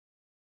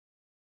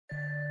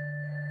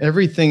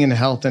Everything in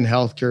health and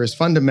healthcare is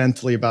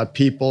fundamentally about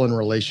people and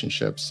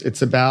relationships.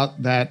 It's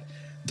about that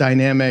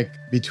dynamic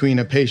between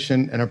a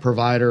patient and a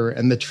provider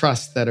and the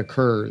trust that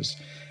occurs.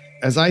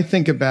 As I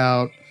think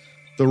about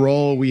the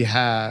role we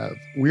have,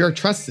 we are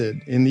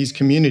trusted in these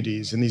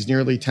communities, in these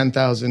nearly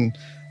 10,000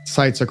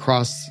 sites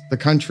across the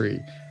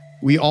country.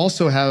 We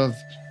also have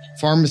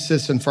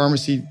pharmacists and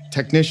pharmacy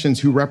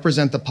technicians who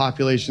represent the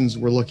populations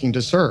we're looking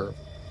to serve.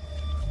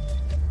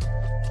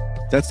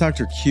 That's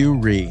Dr. Q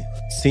Rhee,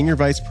 Senior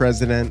Vice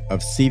President of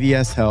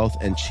CVS Health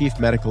and Chief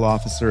Medical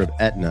Officer of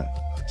Aetna.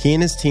 He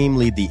and his team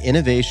lead the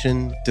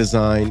innovation,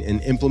 design, and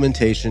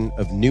implementation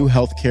of new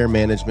healthcare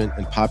management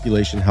and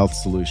population health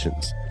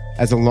solutions.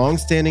 As a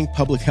longstanding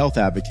public health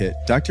advocate,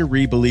 Dr.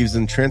 Rhee believes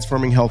in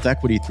transforming health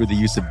equity through the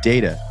use of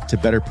data to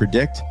better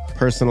predict,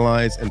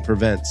 personalize, and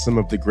prevent some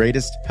of the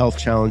greatest health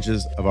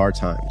challenges of our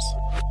times.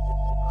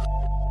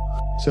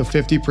 So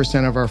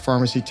 50% of our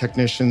pharmacy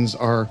technicians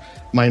are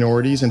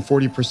minorities and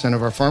 40%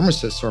 of our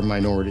pharmacists are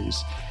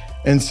minorities.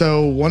 And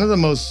so one of the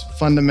most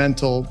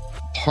fundamental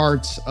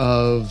parts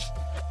of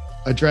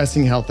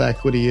addressing health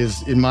equity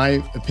is, in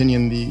my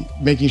opinion, the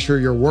making sure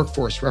your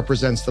workforce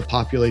represents the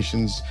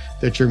populations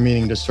that you're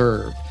meaning to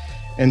serve.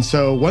 And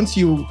so once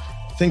you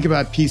think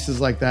about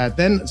pieces like that,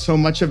 then so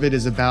much of it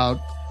is about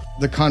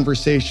the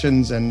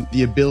conversations and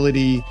the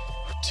ability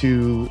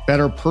to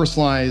better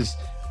personalize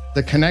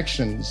the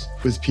connections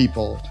with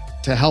people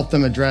to help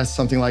them address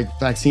something like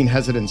vaccine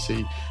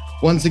hesitancy.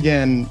 Once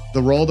again,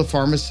 the role of the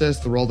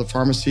pharmacist, the role of the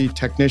pharmacy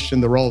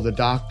technician, the role of the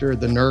doctor,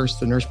 the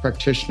nurse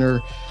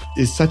practitioner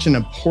is such an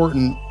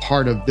important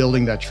part of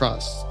building that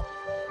trust.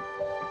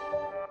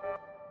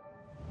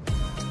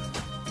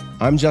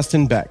 I'm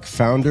Justin Beck,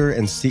 founder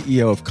and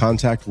CEO of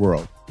Contact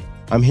World.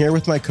 I'm here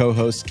with my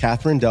co-hosts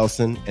Catherine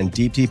Delson and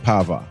Deepti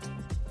Pava.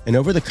 And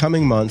over the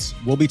coming months,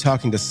 we'll be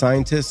talking to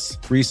scientists,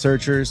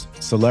 researchers,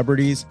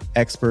 celebrities,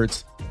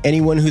 experts,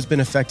 anyone who's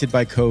been affected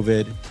by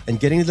COVID, and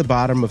getting to the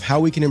bottom of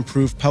how we can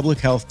improve public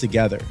health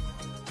together.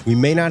 We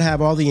may not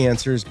have all the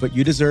answers, but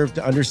you deserve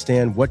to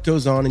understand what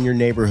goes on in your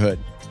neighborhood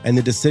and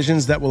the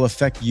decisions that will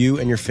affect you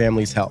and your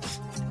family's health.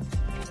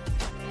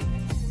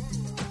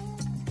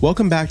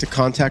 Welcome back to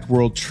Contact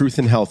World Truth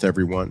and Health,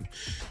 everyone.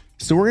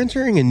 So we're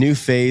entering a new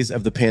phase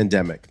of the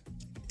pandemic.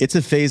 It's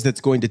a phase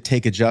that's going to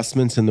take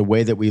adjustments in the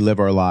way that we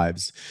live our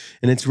lives,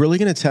 and it's really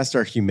going to test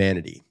our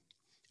humanity.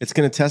 It's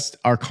going to test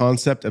our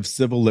concept of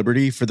civil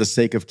liberty for the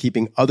sake of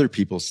keeping other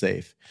people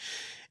safe.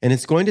 And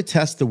it's going to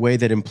test the way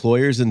that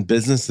employers and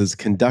businesses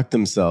conduct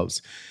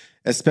themselves,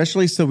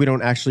 especially so we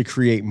don't actually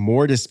create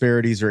more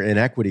disparities or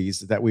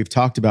inequities that we've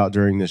talked about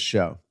during this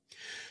show.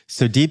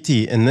 So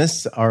Deepti, in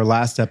this, our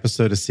last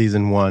episode of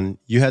season 1,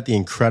 you had the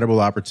incredible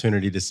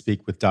opportunity to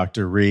speak with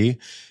Dr. Rhee,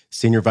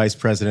 Senior Vice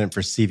President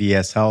for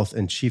CVS Health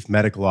and Chief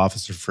Medical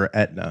Officer for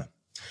Aetna.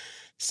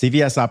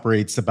 CVS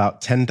operates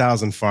about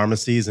 10,000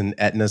 pharmacies, and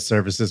Aetna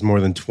services more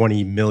than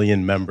 20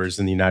 million members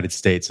in the United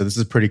States. So this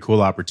is a pretty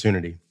cool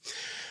opportunity.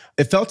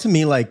 It felt to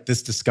me like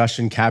this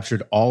discussion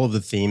captured all of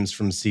the themes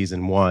from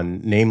season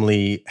 1,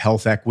 namely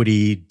health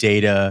equity,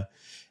 data,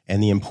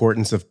 and the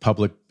importance of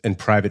public and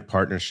private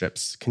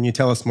partnerships. Can you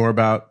tell us more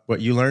about what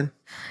you learned?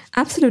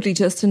 Absolutely,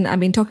 Justin. I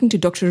mean, talking to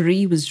Dr.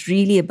 Rhee was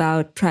really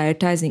about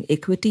prioritizing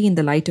equity in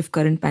the light of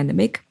current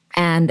pandemic,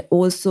 and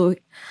also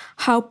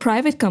how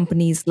private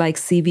companies like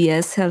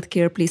CVS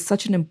Healthcare play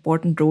such an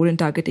important role in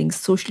targeting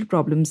social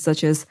problems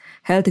such as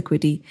health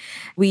equity.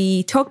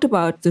 We talked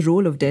about the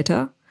role of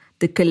data,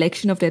 the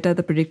collection of data,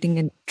 the predicting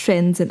and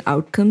trends and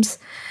outcomes,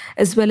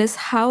 as well as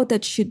how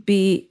that should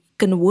be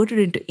converted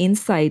into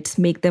insights,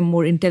 make them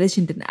more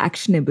intelligent and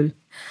actionable.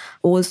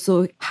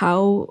 Also,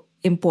 how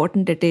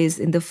important it is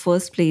in the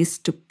first place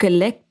to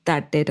collect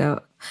that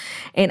data,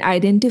 and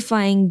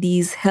identifying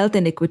these health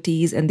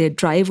inequities and their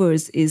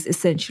drivers is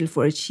essential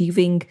for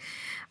achieving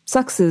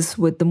success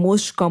with the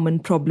most common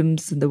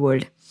problems in the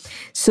world.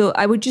 So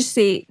I would just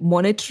say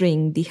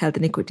monitoring the health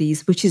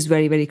inequities, which is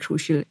very, very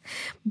crucial,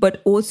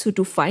 but also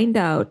to find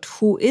out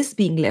who is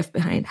being left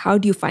behind. How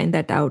do you find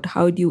that out?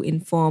 How do you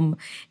inform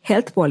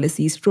health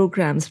policies,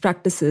 programs,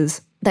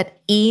 practices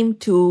that aim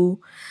to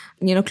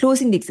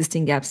closing the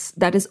existing gaps?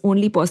 That is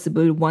only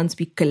possible once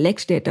we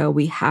collect data,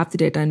 we have the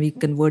data, and we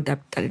convert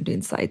that into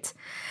insights.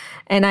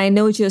 And I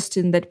know,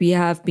 Justin, that we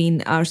have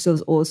been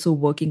ourselves also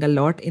working a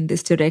lot in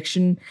this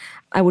direction.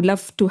 I would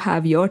love to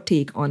have your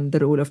take on the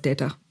role of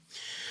data.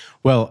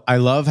 Well, I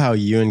love how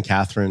you and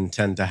Catherine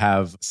tend to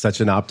have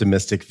such an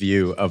optimistic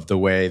view of the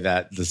way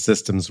that the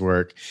systems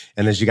work.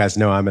 And as you guys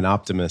know, I'm an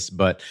optimist,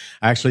 but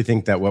I actually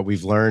think that what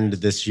we've learned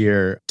this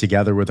year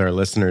together with our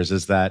listeners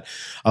is that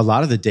a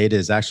lot of the data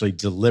is actually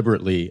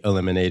deliberately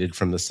eliminated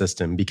from the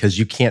system because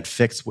you can't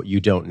fix what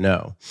you don't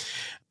know.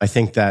 I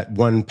think that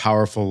one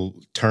powerful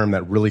term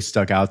that really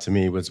stuck out to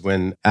me was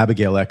when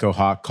Abigail Echo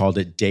Hawk called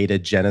it data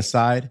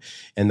genocide.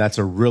 And that's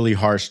a really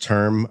harsh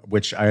term,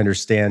 which I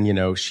understand,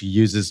 she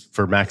uses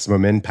for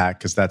maximum impact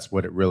because that's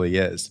what it really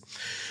is.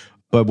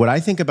 But what I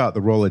think about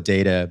the role of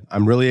data,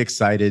 I'm really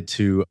excited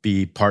to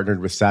be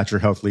partnered with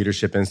Satcher Health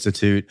Leadership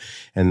Institute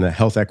and the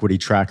Health Equity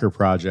Tracker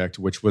Project,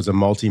 which was a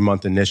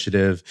multi-month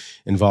initiative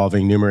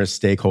involving numerous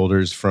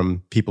stakeholders,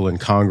 from people in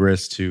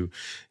Congress to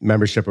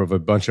membership of a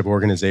bunch of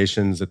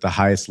organizations at the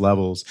highest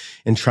levels,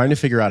 and trying to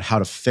figure out how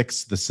to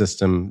fix the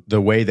system, the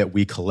way that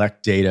we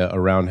collect data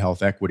around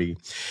health equity.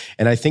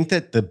 And I think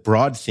that the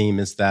broad theme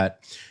is that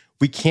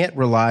we can't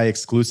rely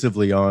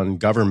exclusively on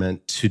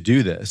government to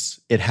do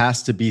this. It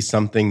has to be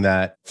something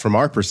that, from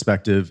our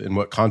perspective and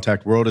what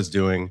Contact World is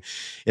doing,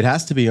 it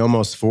has to be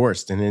almost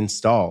forced and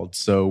installed.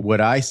 So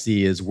what I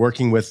see is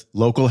working with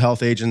local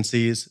health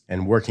agencies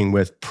and working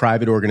with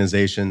private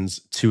organizations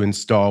to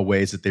install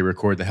ways that they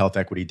record the health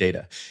equity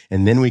data.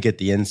 And then we get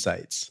the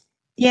insights.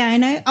 Yeah,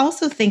 and I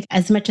also think,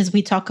 as much as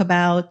we talk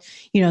about,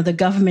 the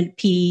government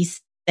piece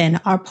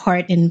and our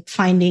part in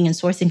finding and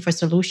sourcing for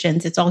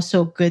solutions, it's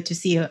also good to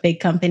see a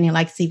big company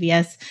like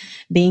CVS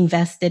being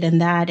vested in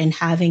that and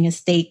having a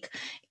stake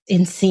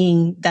in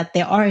seeing that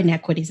there are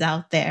inequities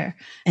out there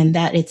and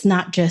that it's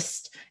not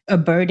just a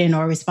burden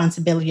or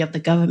responsibility of the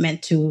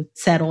government to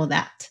settle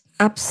that.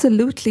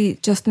 Absolutely.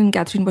 Justin and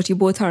Catherine, what you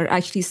both are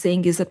actually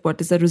saying is that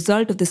what is a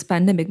result of this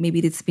pandemic, maybe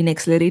it's been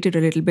accelerated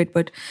a little bit,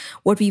 but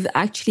what we've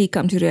actually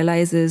come to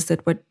realize is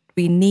that what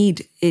we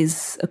need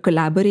is a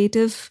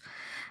collaborative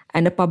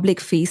and a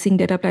public-facing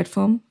data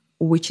platform,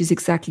 which is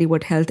exactly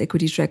what Health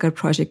Equity Tracker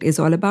Project is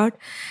all about,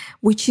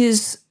 which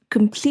is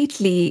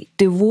completely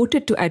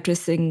devoted to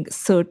addressing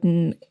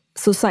certain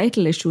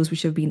societal issues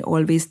which have been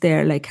always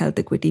there, like health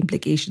equity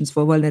implications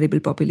for vulnerable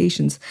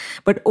populations.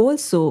 But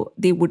also,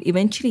 they would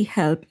eventually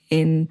help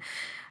in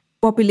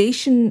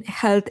population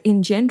health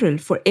in general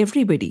for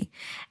everybody.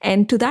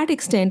 And to that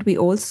extent, we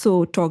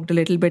also talked a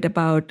little bit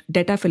about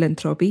data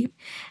philanthropy.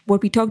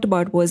 What we talked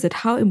about was that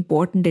how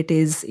important it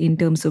is in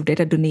terms of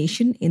data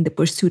donation in the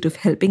pursuit of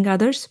helping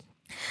others.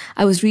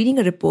 I was reading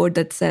a report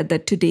that said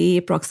that today,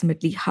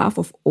 approximately half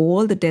of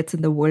all the deaths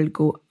in the world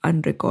go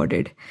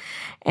unrecorded.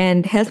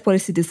 And health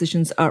policy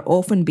decisions are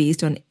often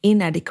based on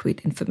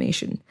inadequate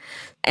information.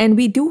 And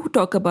we do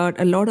talk about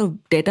a lot of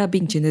data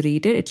being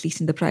generated, at least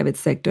in the private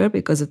sector,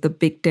 because of the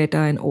big data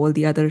and all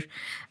the other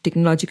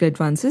technological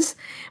advances.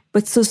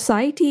 But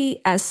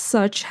society as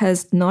such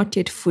has not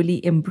yet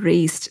fully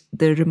embraced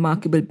the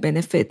remarkable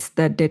benefits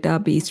that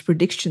data-based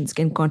predictions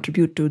can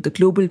contribute to the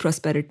global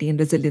prosperity and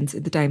resilience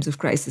in the times of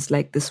crisis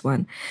like this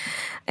one.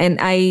 And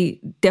I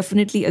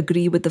definitely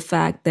agree with the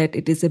fact that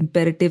it is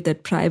imperative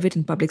that private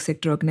and public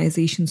sector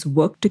organizations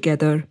work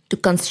together to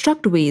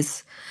construct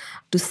ways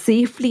to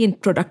safely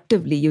and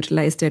productively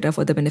utilize data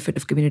for the benefit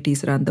of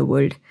communities around the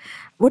world.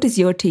 What is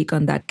your take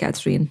on that,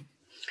 Catherine?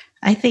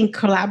 I think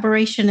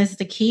collaboration is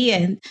the key.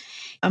 And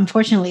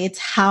unfortunately, it's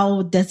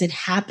how does it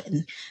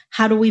happen?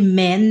 How do we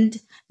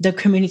mend the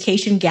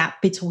communication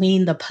gap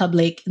between the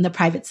public and the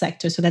private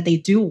sector so that they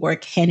do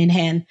work hand in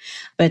hand?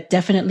 But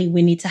definitely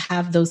we need to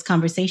have those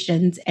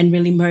conversations and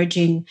really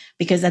merging,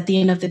 because at the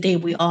end of the day,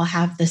 we all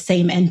have the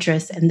same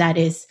interest, and that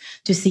is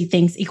to see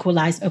things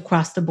equalized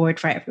across the board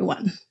for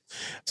everyone.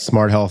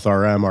 Smart Health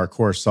RM, our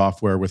core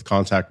software with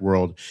Contact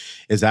World,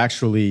 is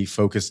actually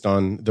focused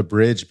on the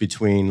bridge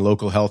between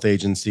local health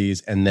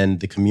agencies and then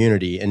the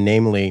community. And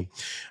namely,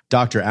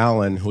 Dr.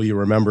 Allen, who you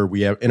remember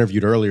we have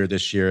interviewed earlier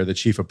this year, the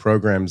chief of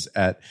programs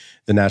at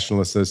the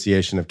National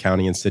Association of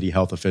County and City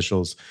Health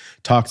Officials,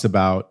 talks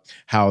about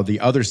how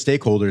the other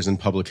stakeholders in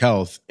public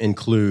health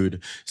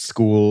include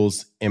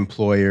schools,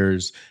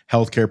 employers,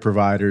 healthcare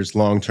providers,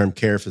 long-term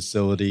care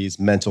facilities,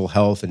 mental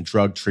health and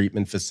drug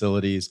treatment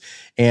facilities,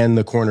 and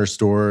the corner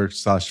store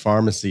 /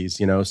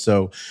 pharmacies,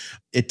 So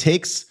it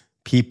takes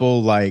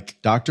people like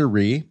Dr.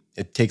 Rhee,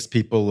 it takes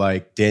people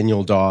like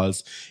Daniel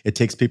Dawes, it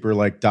takes people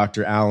like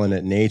Dr. Allen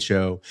at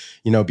NACCHO,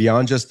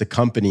 beyond just the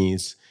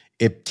companies.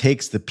 It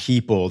takes the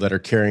people that are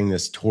carrying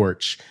this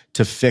torch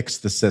to fix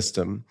the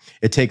system.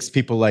 It takes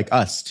people like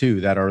us,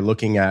 too, that are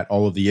looking at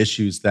all of the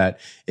issues that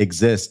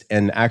exist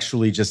and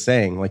actually just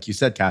saying, like you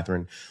said,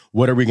 Catherine,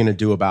 what are we going to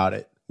do about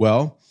it?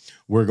 Well,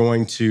 we're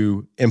going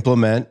to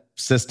implement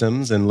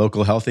systems and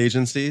local health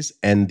agencies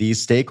and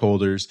these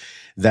stakeholders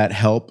that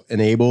help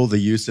enable the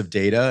use of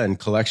data and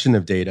collection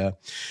of data.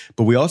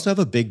 But we also have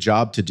a big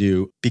job to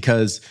do,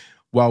 because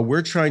while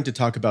we're trying to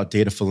talk about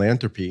data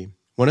philanthropy,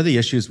 one of the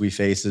issues we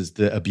face is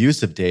the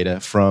abuse of data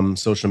from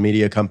social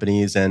media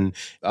companies and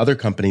other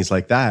companies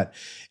like that.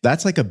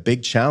 That's like a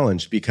big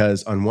challenge,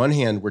 because on one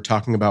hand, we're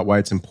talking about why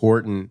it's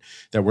important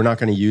that we're not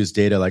going to use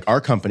data. Like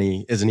our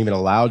company isn't even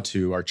allowed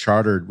to. Our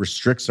charter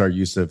restricts our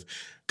use of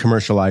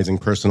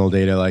commercializing personal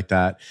data like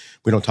that.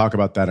 We don't talk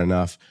about that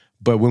enough.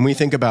 But when we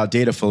think about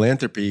data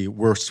philanthropy,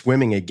 we're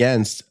swimming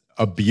against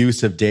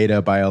abuse of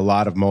data by a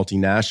lot of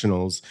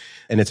multinationals,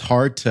 and it's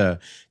hard to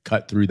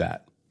cut through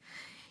that.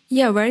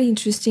 Yeah, very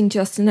interesting,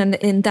 Justin. And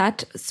in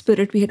that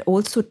spirit, we had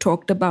also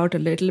talked about a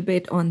little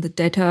bit on the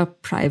data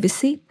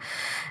privacy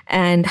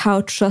and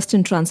how trust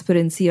and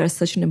transparency are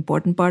such an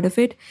important part of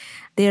it.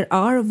 there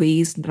are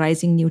ways,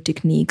 rising new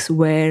techniques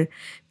where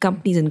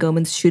companies and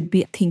governments should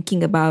be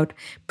thinking about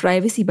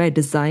privacy by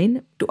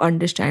design to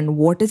understand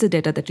what is the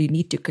data that you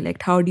need to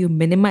collect. How do you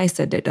minimize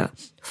that data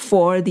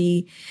for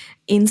the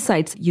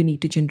insights you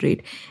need to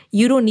generate?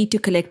 You don't need to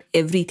collect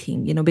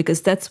everything,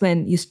 because that's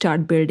when you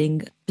start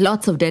building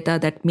lots of data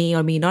that may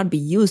or may not be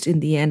used in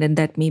the end, and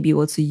that may be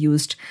also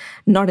used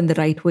not in the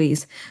right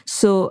ways.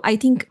 So I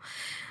think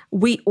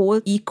we all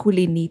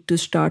equally need to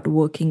start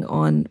working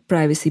on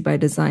privacy by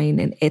design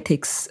and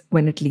ethics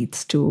when it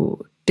leads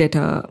to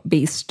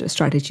data-based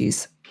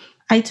strategies.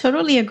 I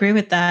totally agree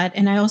with that.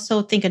 And I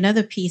also think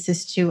another piece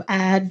is to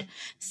add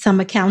some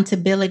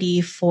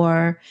accountability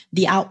for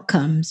the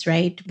outcomes,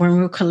 right? When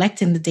we're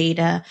collecting the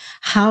data,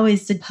 how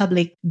is the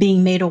public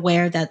being made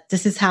aware that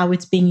this is how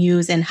it's being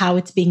used and how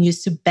it's being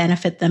used to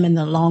benefit them in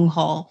the long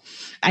haul?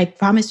 I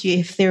promise you,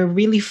 if they're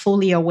really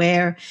fully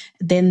aware,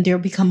 then they'll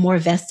become more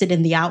vested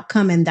in the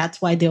outcome. And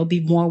that's why they'll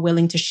be more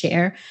willing to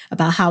share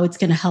about how it's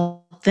going to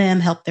help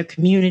them, help their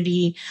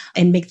community,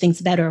 and make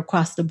things better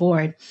across the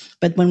board.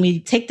 But when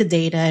we take the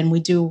data and we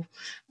do,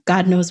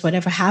 God knows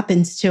whatever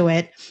happens to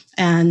it,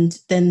 and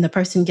then the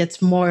person gets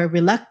more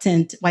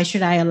reluctant, why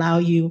should I allow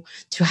you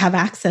to have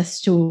access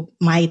to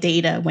my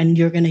data when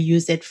you're going to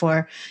use it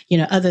for,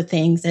 other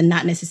things and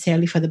not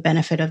necessarily for the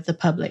benefit of the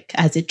public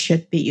as it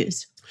should be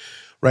used?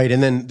 Right.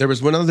 And then there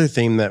was one other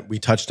thing that we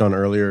touched on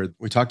earlier.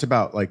 We talked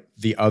about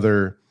the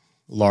other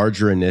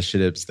larger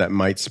initiatives that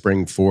might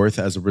spring forth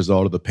as a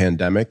result of the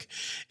pandemic.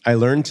 I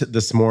learned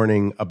this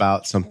morning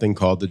about something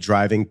called the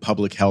Driving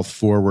Public Health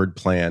Forward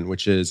Plan,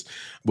 which is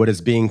what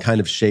is being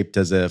kind of shaped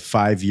as a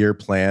 5-year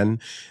plan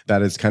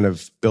that is kind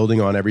of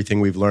building on everything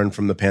we've learned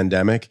from the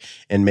pandemic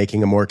and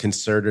making a more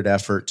concerted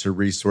effort to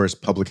resource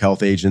public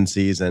health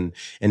agencies and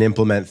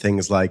implement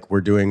things like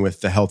we're doing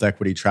with the Health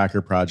Equity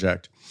Tracker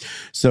Project.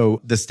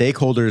 So the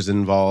stakeholders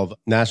involve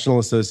National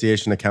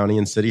Association of County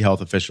and City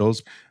Health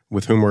Officials,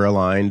 with whom we're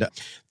aligned,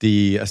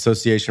 the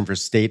Association for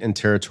State and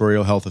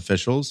Territorial Health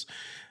Officials,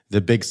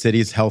 the Big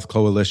Cities Health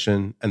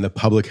Coalition, and the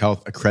Public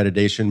Health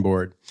Accreditation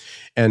Board.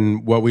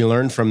 And what we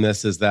learned from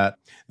this is that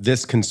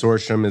this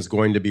consortium is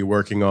going to be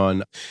working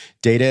on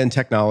data and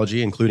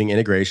technology, including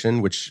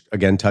integration, which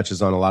again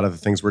touches on a lot of the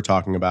things we're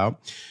talking about,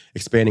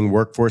 expanding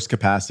workforce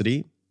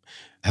capacity,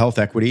 health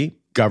equity,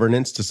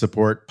 governance to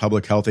support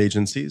public health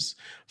agencies,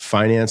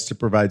 finance to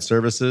provide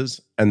services,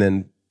 and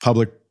then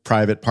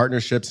public-private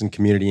partnerships and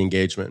community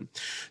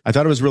engagement. I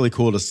thought it was really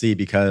cool to see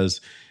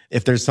because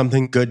if there's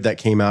something good that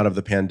came out of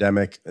the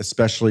pandemic,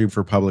 especially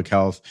for public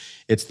health,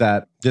 it's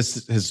that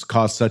this has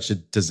caused such a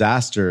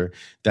disaster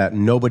that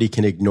nobody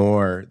can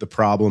ignore the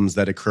problems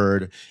that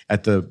occurred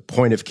at the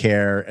point of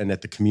care and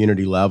at the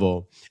community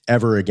level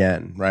ever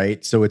again,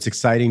 right? So it's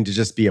exciting to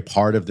just be a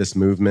part of this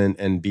movement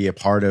and be a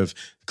part of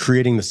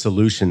creating the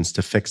solutions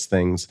to fix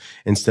things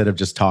instead of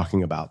just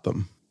talking about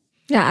them.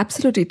 Yeah,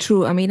 absolutely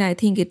true. I mean, I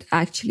think it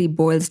actually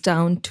boils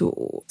down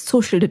to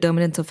social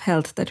determinants of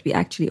health that we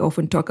actually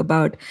often talk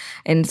about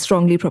and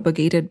strongly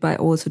propagated by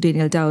also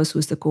Daniel Dowse,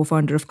 who's the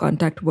co-founder of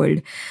Contact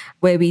World,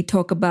 where we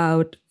talk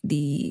about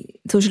the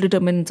social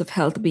determinants of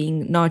health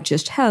being not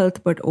just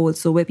health, but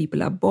also where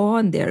people are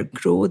born, they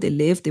grow, they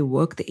live, they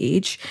work, they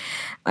age,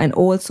 and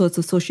all sorts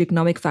of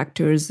socioeconomic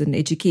factors and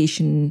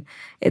education,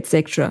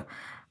 etc.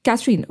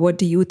 Catherine, what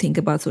do you think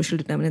about social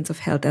determinants of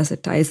health as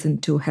it ties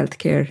into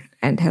healthcare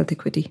and health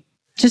equity?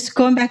 Just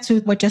going back to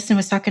what Justin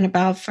was talking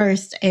about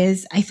first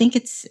is I think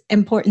it's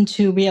important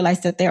to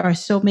realize that there are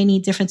so many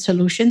different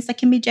solutions that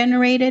can be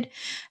generated.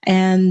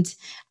 And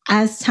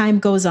as time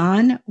goes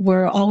on,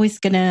 we're always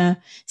going to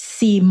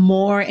see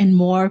more and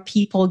more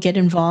people get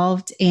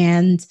involved.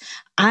 And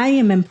I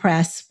am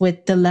impressed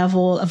with the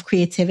level of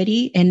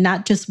creativity and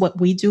not just what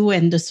we do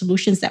and the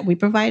solutions that we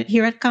provide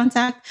here at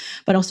Contact,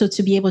 but also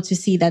to be able to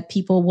see that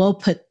people will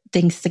put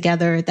things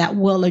together that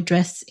will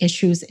address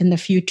issues in the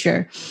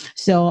future.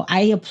 So I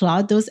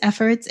applaud those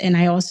efforts. And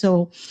I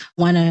also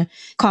want to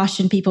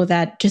caution people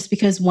that just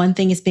because one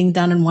thing is being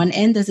done on one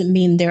end doesn't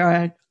mean there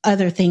are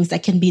other things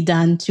that can be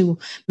done to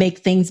make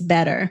things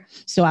better.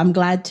 So I'm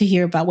glad to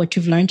hear about what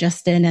you've learned,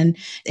 Justin, and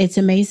it's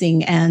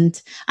amazing. And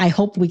I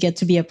hope we get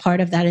to be a part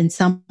of that in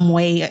some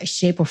way,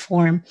 shape, or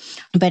form.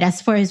 But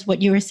as far as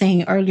what you were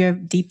saying earlier,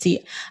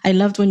 Deepti, I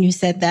loved when you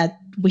said that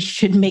we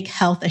should make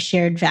health a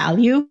shared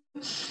value.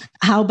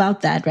 How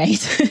about that, right?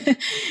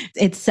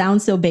 It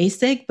sounds so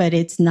basic, but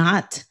it's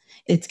not.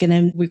 It's going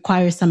to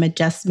require some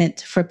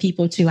adjustment for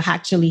people to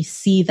actually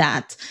see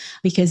that,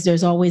 because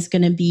there's always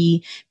going to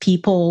be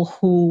people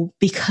who,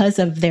 because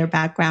of their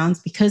backgrounds,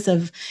 because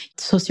of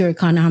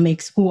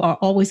socioeconomics, who are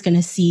always going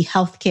to see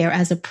healthcare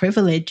as a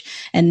privilege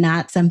and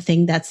not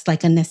something that's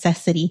like a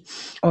necessity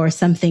or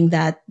something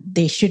that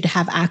they should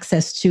have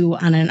access to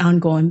on an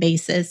ongoing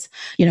basis.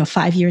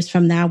 5 years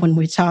from now, when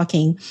we're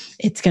talking,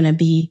 it's going to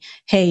be,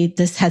 hey,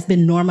 this has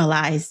been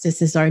normalized.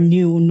 This is our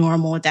new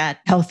normal,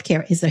 that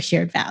healthcare is a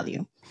shared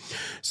value.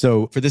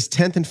 So for this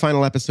 10th and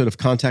final episode of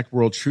Contact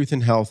World Truth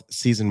in Health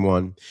Season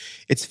 1,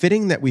 it's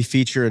fitting that we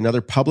feature another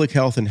public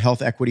health and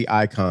health equity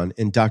icon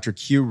in Dr.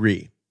 Q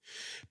Rhee.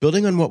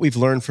 Building on what we've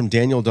learned from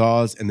Daniel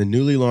Dawes and the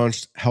newly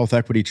launched Health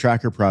Equity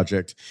Tracker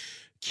Project,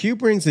 Q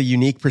brings a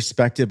unique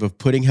perspective of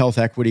putting health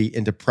equity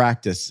into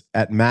practice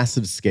at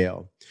massive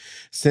scale.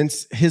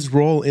 Since his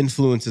role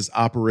influences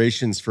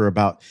operations for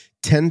about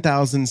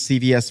 10,000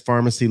 CVS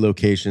pharmacy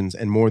locations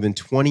and more than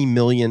 20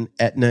 million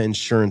Aetna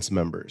insurance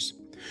members.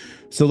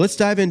 So let's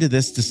dive into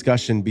this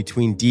discussion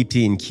between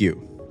Deepti and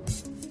Q.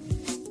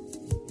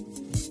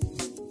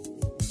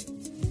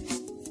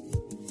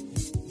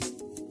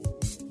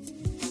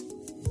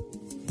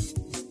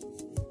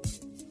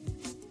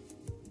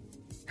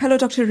 Hello,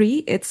 Dr.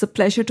 Ree. It's a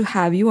pleasure to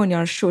have you on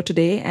your show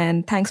today,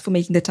 and thanks for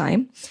making the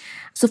time.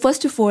 So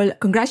first of all,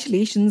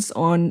 congratulations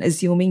on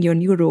assuming your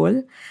new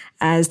role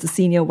as the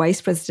Senior Vice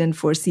President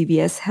for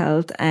CVS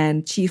Health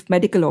and Chief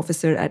Medical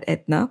Officer at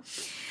Aetna,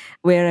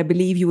 where I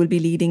believe you will be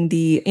leading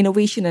the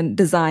innovation and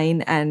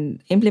design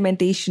and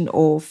implementation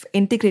of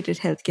integrated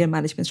healthcare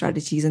management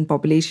strategies and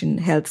population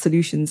health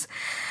solutions.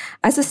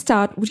 As a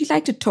start, would you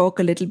like to talk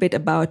a little bit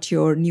about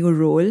your new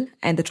role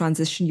and the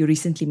transition you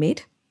recently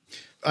made?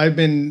 I've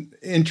been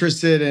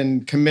interested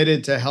and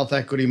committed to health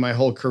equity my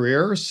whole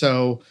career.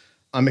 So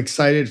I'm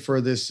excited for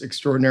this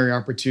extraordinary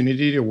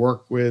opportunity to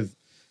work with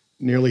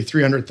nearly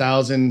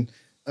 300,000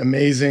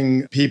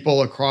 amazing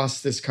people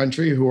across this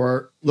country who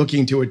are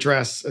looking to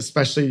address,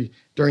 especially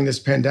during this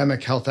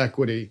pandemic, health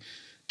equity.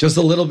 Just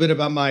a little bit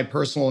about my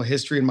personal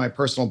history and my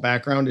personal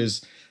background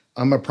is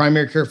I'm a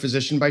primary care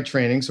physician by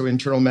training, so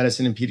internal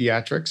medicine and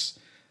pediatrics.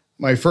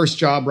 My first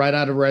job right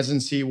out of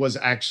residency was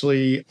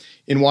actually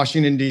in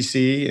Washington,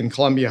 D.C., in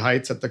Columbia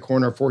Heights at the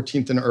corner of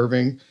 14th and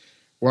Irving,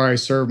 where I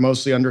served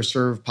mostly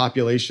underserved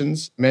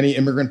populations, many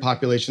immigrant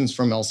populations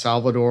from El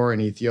Salvador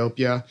and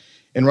Ethiopia.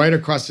 And right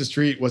across the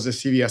street was a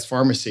CVS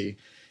pharmacy.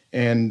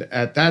 And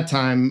at that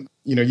time,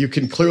 you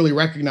can clearly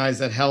recognize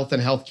that health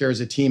and healthcare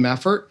is a team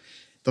effort.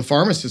 The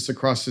pharmacists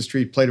across the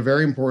street played a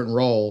very important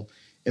role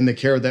in the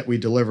care that we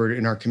delivered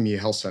in our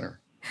community health center.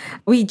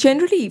 We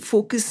generally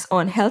focus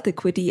on health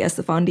equity as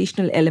the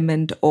foundational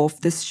element of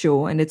this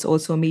show, and it's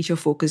also a major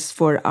focus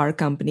for our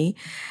company.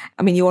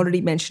 I mean, you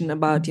already mentioned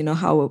about,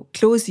 how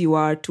close you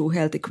are to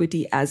health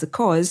equity as a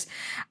cause.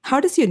 How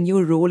does your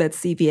new role at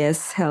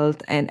CVS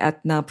Health and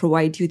Aetna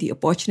provide you the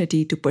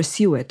opportunity to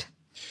pursue it?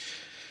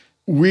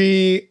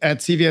 We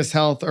at CVS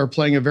Health are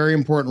playing a very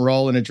important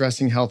role in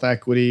addressing health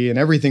equity in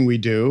everything we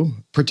do,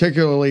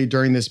 particularly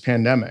during this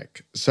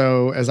pandemic.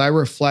 So as I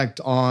reflect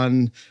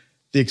on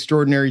the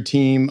extraordinary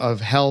team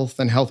of health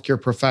and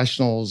healthcare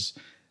professionals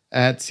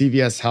at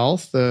CVS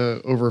Health, the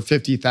over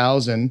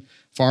 50,000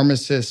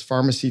 pharmacists,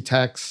 pharmacy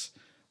techs,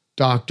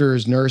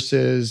 doctors,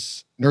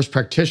 nurses, nurse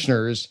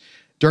practitioners.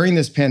 During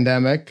this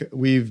pandemic,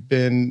 we've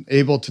been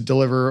able to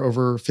deliver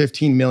over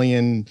 15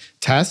 million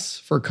tests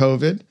for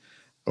COVID.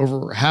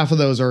 Over half of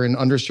those are in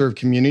underserved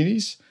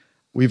communities.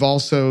 We've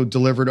also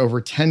delivered over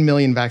 10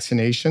 million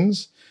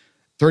vaccinations,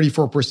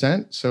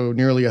 34%, so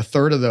nearly a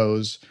third of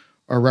those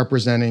are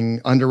representing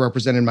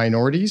underrepresented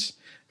minorities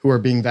who are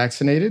being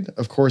vaccinated.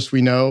 Of course,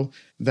 we know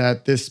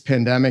that this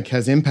pandemic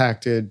has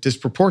impacted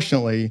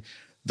disproportionately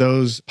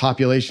those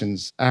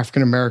populations,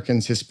 African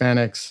Americans,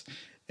 Hispanics,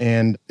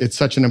 and it's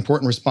such an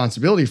important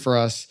responsibility for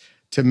us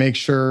to make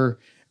sure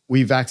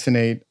we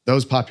vaccinate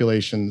those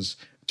populations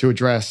to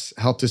address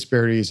health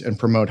disparities and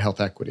promote health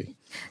equity.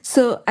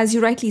 So as you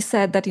rightly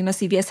said that,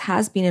 CVS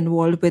has been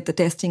involved with the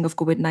testing of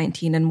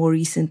COVID-19 and more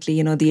recently,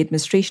 the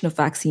administration of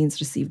vaccines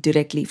received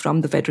directly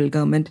from the federal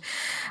government,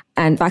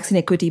 and vaccine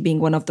equity being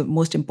one of the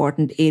most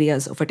important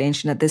areas of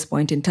attention at this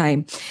point in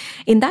time.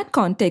 In that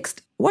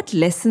context, what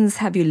lessons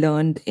have you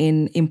learned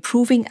in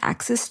improving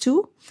access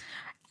to,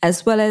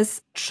 as well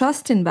as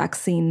trust in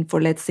vaccine for,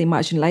 let's say,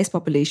 marginalized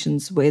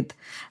populations with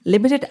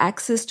limited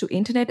access to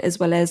internet as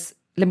well as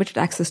limited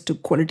access to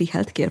quality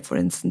healthcare, for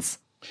instance?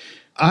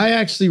 I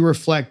actually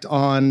reflect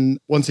on,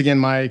 once again,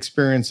 my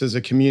experience as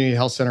a community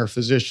health center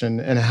physician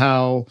and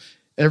how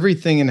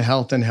everything in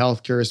health and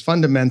healthcare is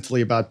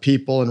fundamentally about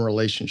people and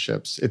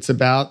relationships. It's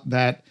about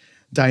that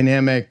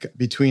dynamic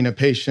between a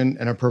patient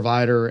and a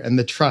provider and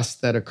the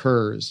trust that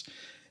occurs.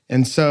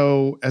 And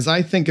so as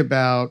I think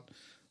about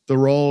the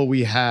role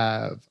we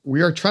have,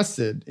 we are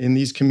trusted in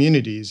these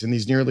communities, in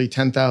these nearly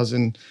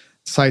 10,000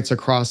 sites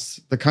across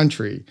the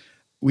country.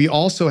 We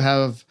also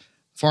have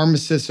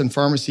pharmacists and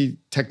pharmacy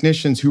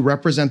technicians who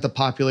represent the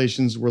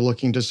populations we're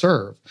looking to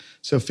serve.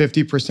 So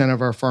 50% of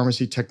our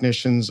pharmacy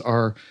technicians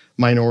are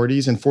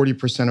minorities and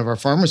 40% of our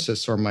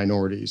pharmacists are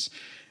minorities.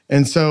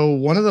 And so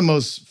one of the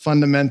most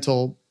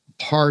fundamental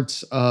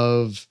parts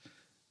of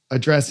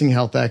addressing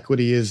health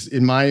equity is,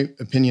 in my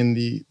opinion,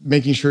 the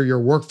making sure your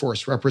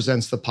workforce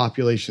represents the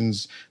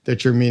populations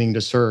that you're meaning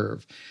to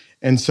serve.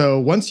 And so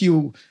once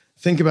you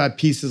think about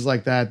pieces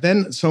like that,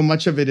 then so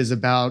much of it is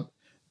about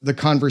the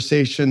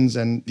conversations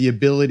and the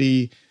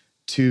ability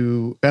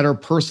to better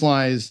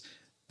personalize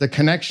the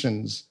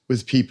connections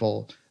with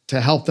people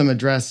to help them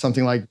address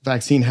something like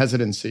vaccine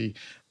hesitancy.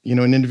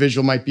 An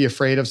individual might be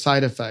afraid of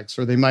side effects,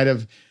 or they might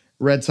have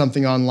read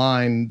something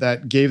online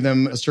that gave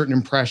them a certain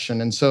impression.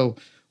 And so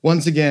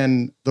once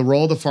again, the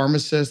role of the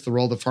pharmacist, the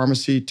role of the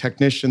pharmacy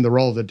technician, the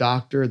role of the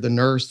doctor, the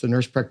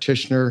nurse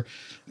practitioner,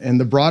 and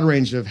the broad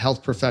range of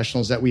health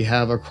professionals that we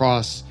have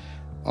across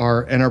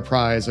our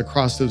enterprise,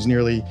 across those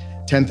nearly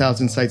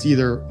 10,000 sites,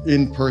 either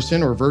in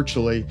person or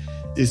virtually,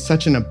 is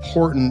such an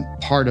important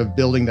part of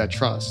building that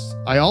trust.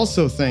 I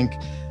also think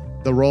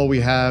the role we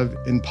have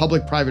in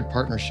public-private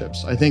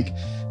partnerships. I think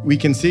we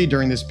can see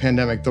during this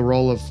pandemic the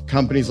role of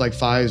companies like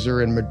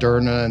Pfizer and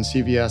Moderna and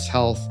CVS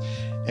Health,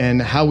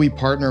 and how we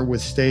partner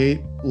with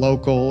state,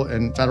 local,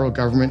 and federal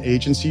government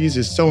agencies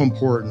is so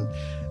important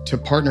to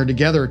partner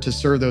together to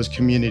serve those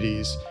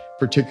communities,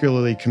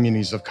 particularly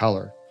communities of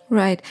color.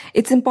 Right.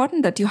 It's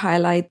important that you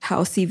highlight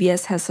how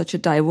CVS has such a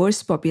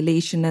diverse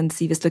population and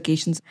CVS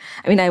locations.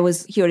 I mean, I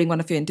was hearing one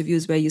of your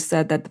interviews where you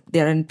said that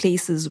they're in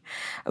places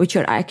which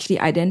are actually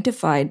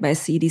identified by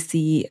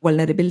CDC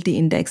Vulnerability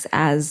Index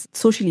as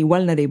socially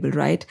vulnerable,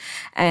 right?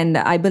 And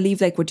I believe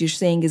like what you're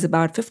saying is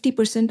about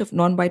 50% of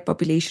non-white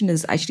population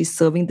is actually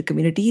serving the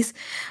communities,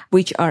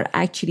 which are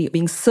actually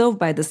being served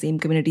by the same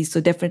communities.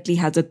 So definitely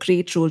has a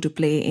great role to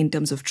play in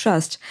terms of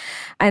trust.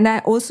 And I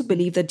also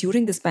believe that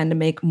during this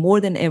pandemic,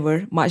 more than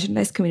ever,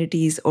 marginalized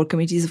communities or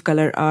communities of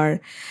color are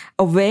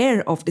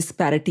aware of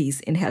disparities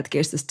in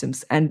healthcare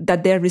systems and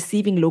that they're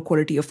receiving low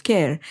quality of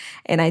care.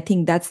 And I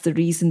think that's the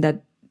reason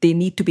that they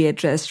need to be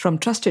addressed from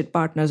trusted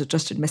partners or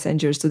trusted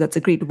messengers. So that's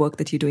a great work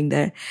that you're doing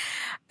there.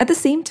 At the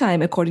same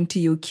time, according to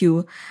you,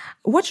 Q,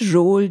 what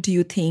role do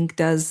you think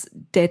does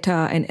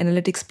data and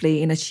analytics play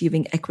in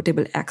achieving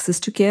equitable access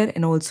to care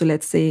and also,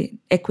 let's say,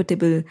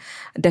 equitable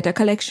data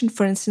collection,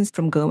 for instance,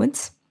 from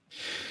governments?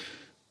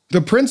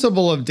 The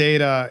principle of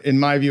data, in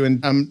my view, and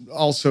I'm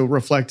also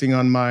reflecting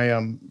on my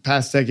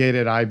past decade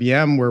at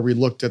IBM, where we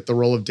looked at the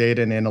role of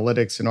data and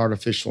analytics and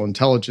artificial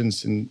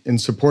intelligence in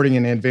supporting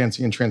and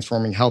advancing and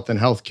transforming health and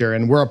healthcare.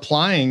 And we're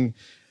applying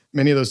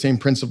many of those same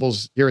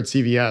principles here at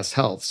CVS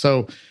Health.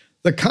 So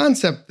the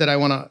concept that I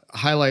want to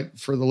highlight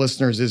for the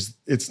listeners is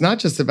it's not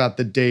just about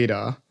the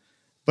data,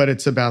 but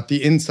it's about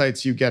the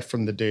insights you get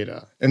from the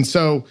data. And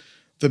so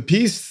the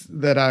piece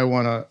that I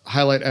want to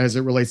highlight as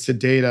it relates to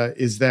data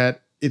is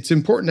that it's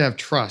important to have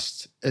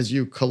trust as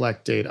you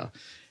collect data.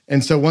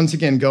 And so once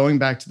again, going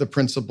back to the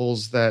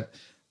principles that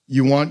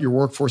you want your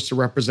workforce to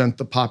represent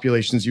the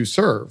populations you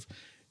serve,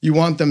 you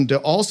want them to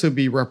also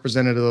be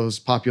representative of those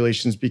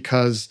populations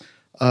because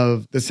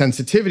of the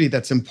sensitivity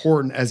that's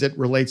important as it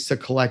relates to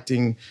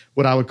collecting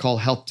what I would call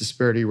health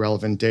disparity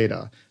relevant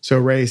data. So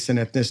race and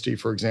ethnicity,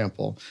 for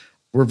example.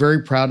 We're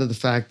very proud of the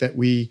fact that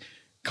we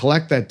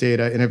collect that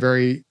data in a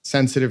very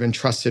sensitive and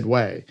trusted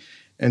way.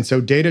 And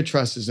so data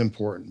trust is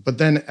important. But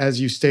then,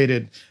 as you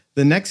stated,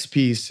 the next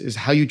piece is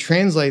how you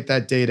translate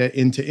that data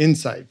into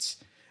insights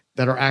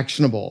that are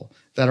actionable,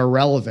 that are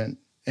relevant,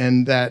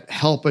 and that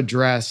help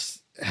address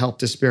health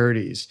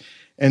disparities.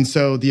 And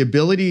so the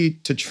ability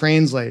to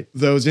translate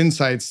those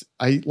insights,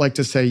 I like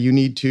to say you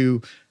need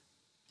to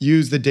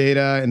use the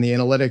data and the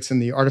analytics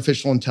and the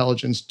artificial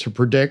intelligence to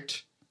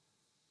predict,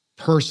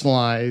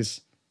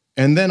 personalize,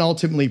 and then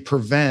ultimately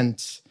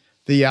prevent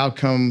the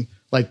outcome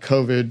like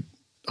COVID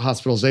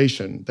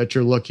hospitalization that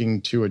you're looking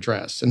to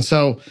address. And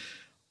so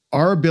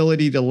our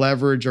ability to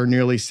leverage our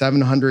nearly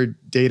 700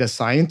 data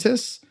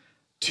scientists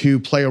to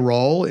play a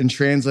role in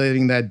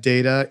translating that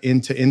data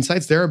into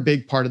insights, they're a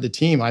big part of the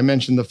team. I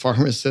mentioned the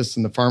pharmacists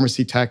and the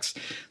pharmacy techs.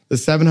 The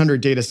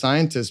 700 data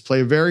scientists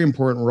play a very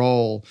important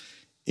role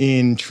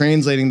in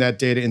translating that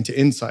data into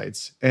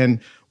insights. And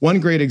one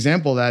great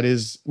example of that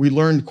is we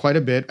learned quite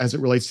a bit as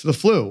it relates to the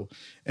flu.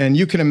 And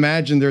you can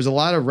imagine there's a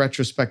lot of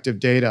retrospective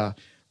data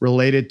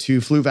related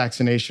to flu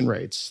vaccination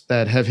rates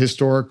that have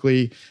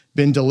historically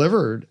been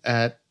delivered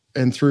at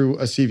and through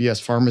a CVS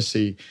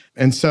pharmacy.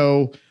 And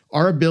so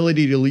our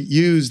ability to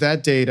use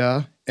that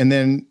data and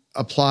then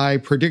apply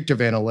predictive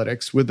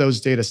analytics with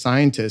those data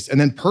scientists and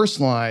then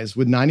personalize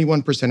with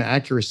 91%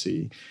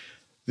 accuracy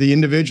the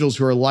individuals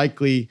who are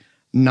likely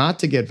not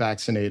to get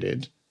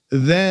vaccinated.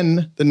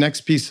 Then the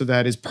next piece of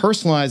that is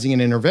personalizing an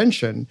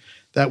intervention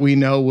that we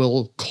know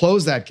will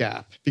close that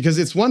gap. Because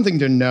it's one thing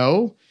to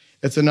know,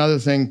 it's another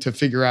thing to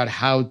figure out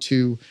how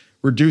to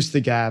reduce the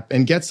gap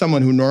and get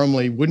someone who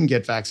normally wouldn't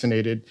get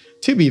vaccinated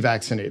to be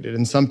vaccinated.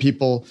 And some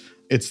people,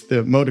 it's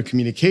the mode of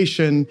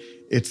communication,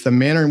 it's the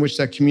manner in which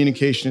that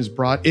communication is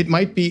brought. It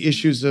might be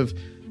issues of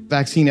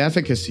vaccine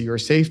efficacy or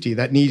safety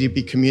that need to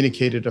be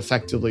communicated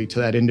effectively to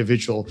that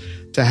individual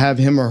to have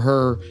him or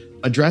her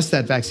address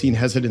that vaccine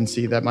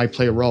hesitancy that might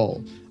play a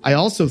role. I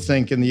also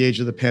think in the age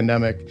of the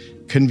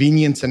pandemic,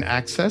 convenience and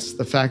access,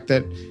 the fact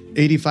that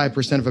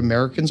 85% of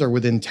Americans are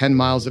within 10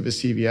 miles of a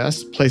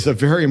CVS plays a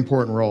very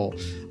important role.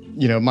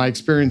 You know, my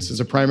experience as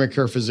a primary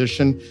care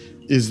physician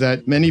is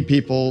that many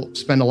people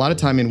spend a lot of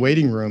time in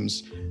waiting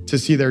rooms to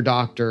see their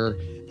doctor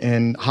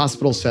in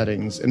hospital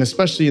settings. And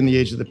especially in the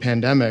age of the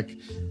pandemic,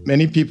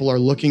 many people are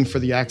looking for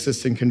the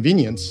access and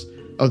convenience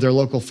of their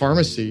local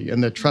pharmacy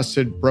and the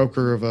trusted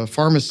broker of a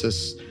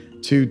pharmacist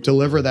to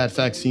deliver that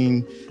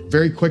vaccine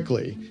very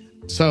quickly.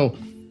 So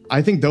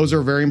I think those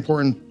are very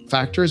important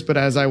factors, but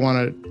as I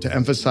wanted to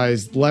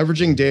emphasize,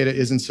 leveraging data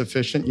isn't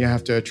sufficient. You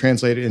have to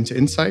translate it into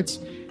insights.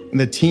 And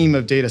the team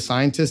of data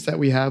scientists that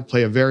we have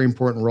play a very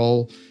important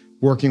role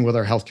working with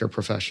our healthcare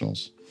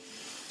professionals.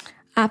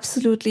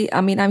 Absolutely. I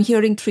mean, I'm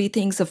hearing three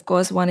things. Of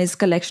course, one is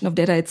collection of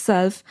data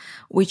itself,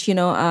 which,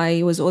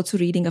 I was also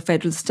reading a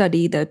federal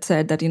study that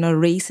said that,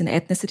 race and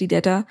ethnicity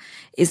data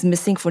is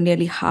missing for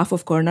nearly half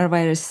of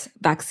coronavirus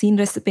vaccine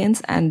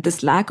recipients. And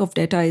this lack of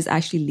data is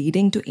actually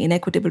leading to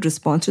inequitable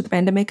response to the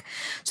pandemic.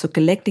 So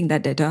collecting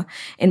that data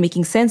and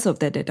making sense of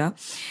that data.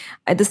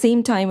 At the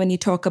same time, when you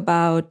talk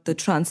about the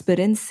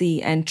transparency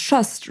and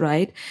trust,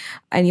 right?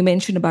 And you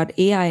mentioned about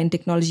AI and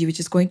technology, which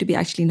is going to be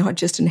actually not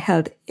just in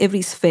health,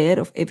 every sphere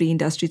of every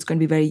industry, it's going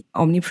to be very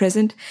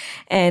omnipresent.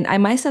 And I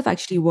myself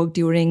actually worked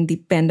during the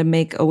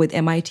pandemic with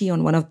MIT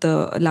on one of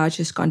the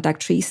largest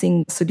contact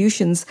tracing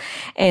solutions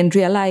and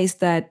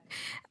realized that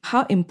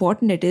how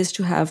important it is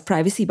to have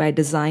privacy by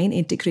design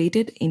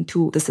integrated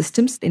into the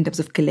systems in terms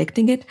of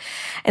collecting it.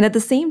 And at the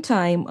same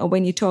time,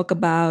 when you talk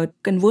about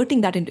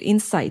converting that into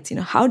insights,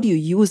 how do you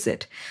use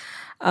it?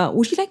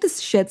 Would you like to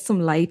shed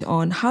some light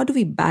on how do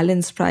we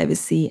balance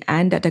privacy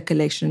and data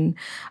collection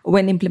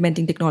when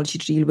implementing technology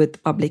to deal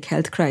with public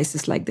health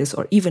crisis like this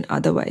or even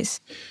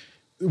otherwise?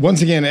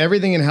 Once again,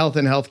 everything in health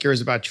and healthcare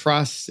is about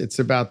trust. It's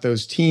about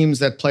those teams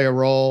that play a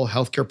role,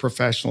 healthcare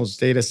professionals,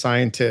 data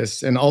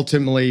scientists, and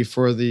ultimately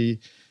for the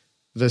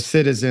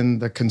citizen,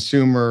 the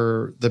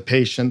consumer, the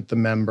patient, the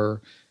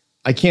member.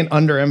 I can't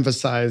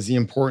underemphasize the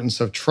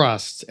importance of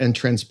trust and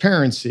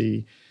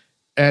transparency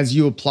as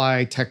you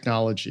apply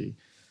technology.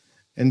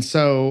 And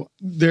so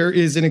there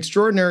is an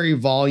extraordinary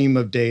volume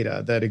of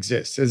data that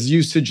exists. As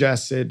you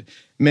suggested,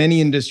 many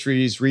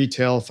industries,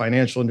 retail,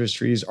 financial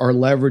industries, are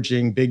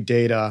leveraging big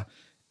data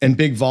and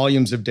big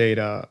volumes of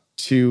data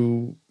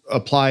to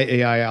apply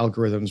AI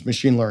algorithms,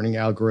 machine learning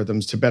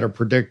algorithms to better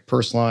predict,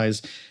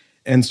 personalize,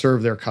 and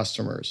serve their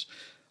customers.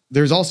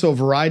 There's also a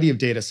variety of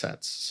data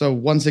sets. So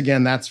once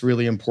again, that's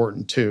really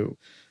important too.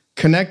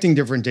 Connecting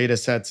different data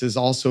sets is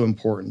also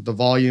important. The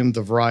volume,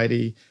 the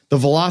variety, the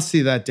velocity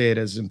of that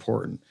data is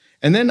important.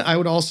 And then I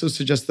would also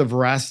suggest the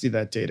veracity of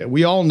that data.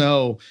 We all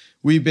know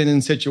we've been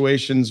in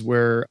situations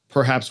where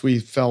perhaps we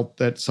felt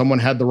that someone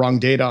had the wrong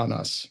data on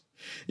us.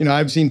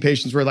 I've seen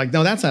patients where like,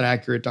 no, that's not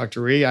accurate,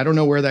 Dr. Rhee. I don't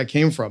know where that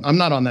came from. I'm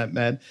not on that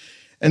med.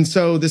 And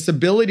so this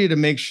ability to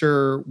make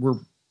sure we're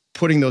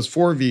putting those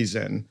 4 V's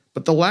in,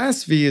 but the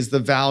last V is the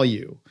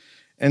value.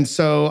 And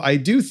so I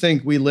do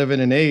think we live in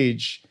an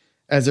age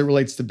as it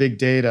relates to big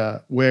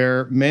data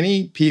where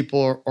many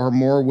people are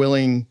more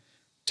willing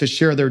to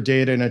share their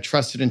data in a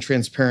trusted and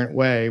transparent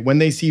way when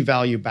they see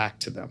value back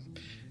to them.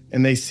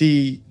 And they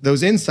see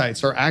those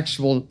insights are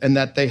actual and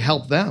that they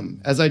help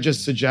them. As I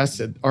just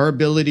suggested, our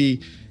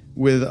ability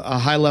with a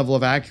high level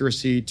of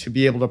accuracy to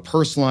be able to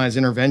personalize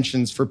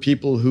interventions for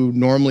people who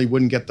normally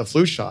wouldn't get the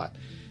flu shot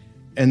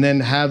and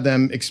then have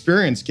them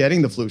experience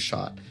getting the flu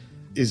shot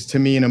is to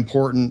me an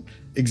important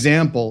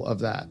example of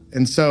that.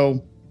 And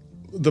so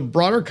the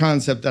broader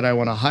concept that I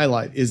want to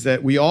highlight is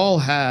that we all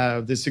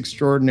have this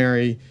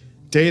extraordinary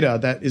data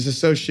that is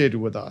associated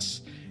with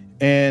us.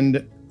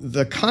 And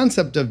the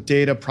concept of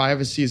data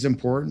privacy is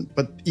important,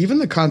 but even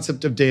the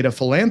concept of data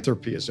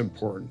philanthropy is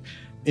important.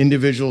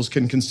 Individuals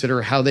can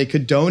consider how they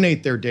could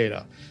donate their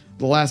data.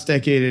 The last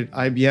decade at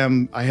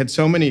IBM, I had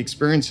so many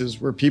experiences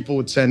where people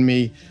would send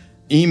me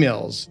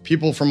emails,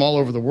 people from all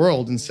over the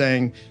world, and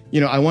saying,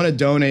 I want to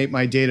donate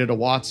my data to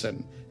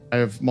Watson. I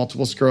have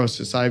multiple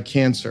sclerosis, I have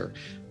cancer.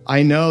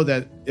 I know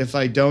that if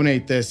I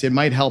donate this, it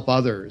might help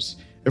others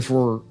if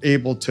we're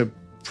able to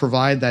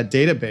provide that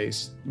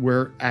database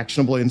where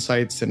actionable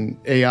insights and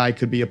AI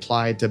could be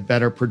applied to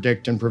better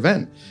predict and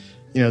prevent,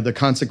 the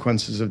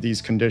consequences of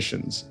these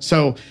conditions.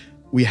 So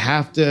we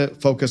have to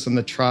focus on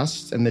the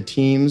trust and the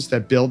teams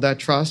that build that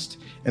trust.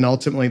 And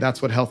ultimately,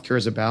 that's what healthcare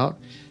is about.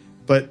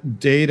 But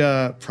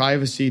data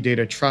privacy,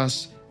 data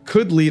trust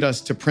could lead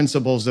us to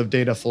principles of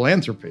data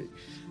philanthropy.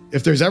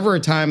 If there's ever a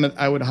time that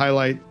I would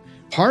highlight,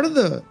 part of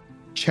the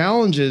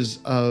challenges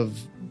of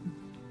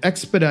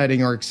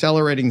expediting or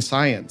accelerating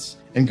science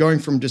and going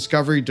from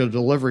discovery to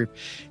delivery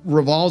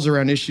revolves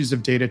around issues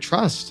of data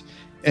trust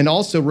and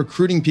also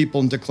recruiting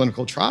people into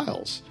clinical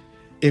trials.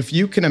 If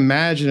you can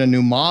imagine a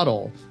new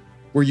model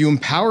where you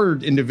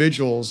empowered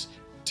individuals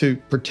to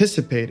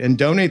participate and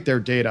donate their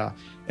data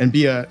and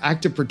be an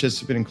active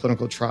participant in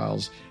clinical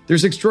trials,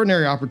 there's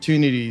extraordinary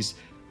opportunities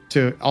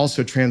to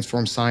also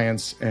transform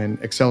science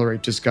and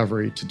accelerate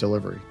discovery to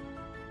delivery.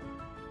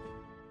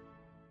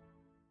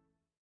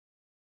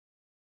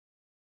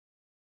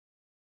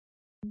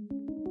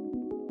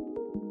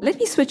 Let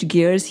me switch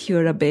gears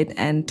here a bit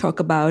and talk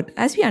about,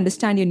 as we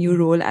understand your new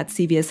role at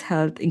CVS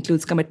Health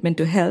includes commitment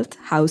to health,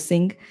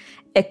 housing,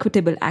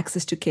 equitable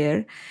access to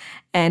care.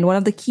 And one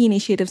of the key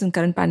initiatives in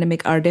current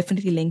pandemic are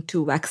definitely linked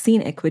to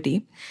vaccine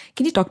equity.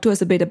 Can you talk to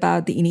us a bit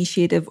about the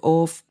initiative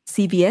of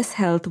CVS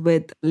Health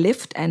with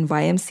LIFT and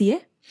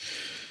YMCA?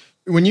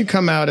 When you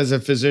come out as a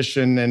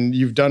physician and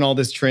you've done all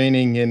this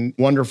training in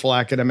wonderful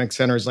academic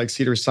centers like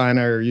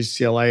Cedars-Sinai or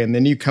UCLA, and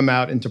then you come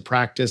out into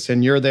practice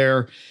and you're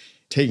there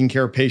taking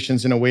care of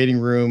patients in a waiting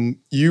room,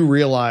 you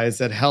realize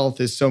that health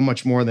is so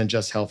much more than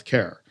just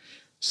healthcare.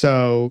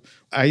 So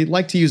I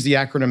like to use the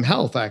acronym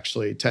HEALTH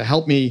actually to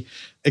help me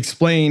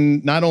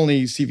explain not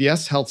only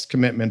CVS Health's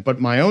commitment,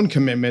 but my own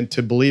commitment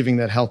to believing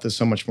that health is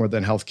so much more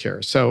than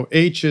healthcare. So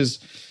H is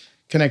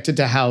connected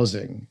to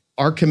housing.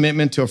 Our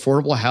commitment to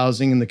affordable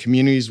housing in the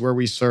communities where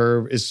we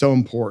serve is so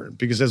important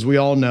because, as we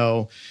all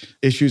know,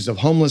 issues of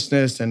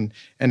homelessness and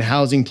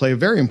housing play a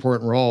very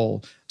important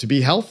role to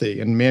be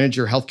healthy and manage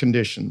your health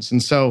conditions.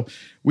 And so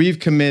we've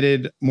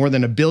committed more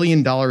than $1 billion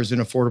in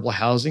affordable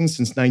housing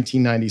since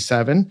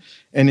 1997.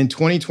 And in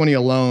 2020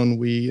 alone,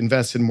 we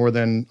invested more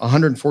than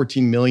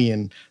 $114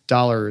 million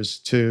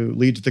to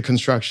lead to the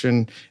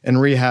construction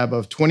and rehab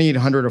of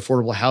 2,800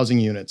 affordable housing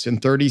units in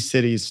 30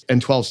 cities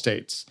and 12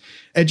 states.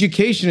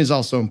 Education is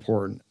also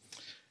important.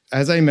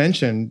 As I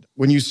mentioned,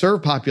 when you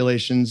serve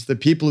populations, the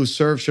people who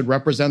serve should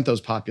represent those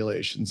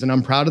populations. And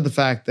I'm proud of the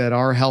fact that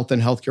our health and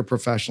healthcare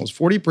professionals,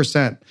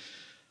 40%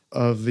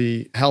 of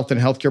the health and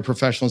healthcare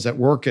professionals that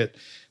work at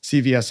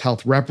CVS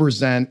Health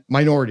represent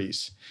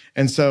minorities.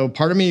 And so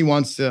part of me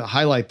wants to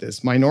highlight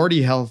this.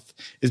 Minority health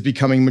is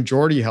becoming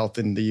majority health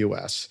in the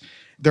US.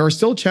 There are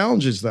still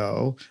challenges,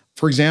 though.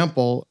 For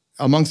example,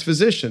 amongst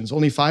physicians,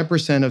 only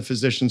 5% of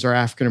physicians are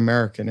African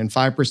American and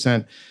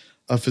 5%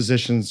 of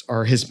physicians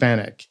are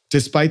Hispanic,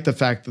 despite the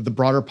fact that the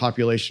broader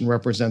population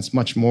represents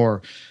much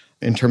more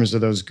in terms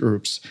of those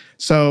groups.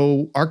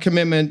 So our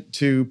commitment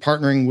to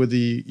partnering with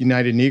the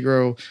United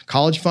Negro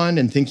College Fund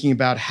and thinking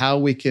about how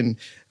we can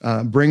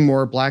bring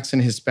more Blacks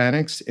and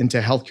Hispanics into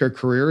healthcare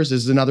careers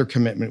is another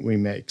commitment we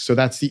make. So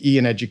that's the E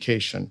in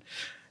education.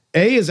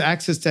 A is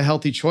access to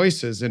healthy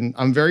choices. And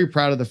I'm very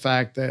proud of the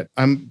fact that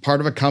I'm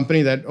part of a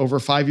company that over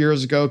 5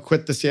 years ago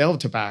quit the sale of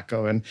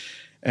tobacco.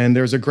 And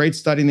there's a great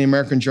study in the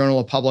American Journal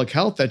of Public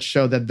Health that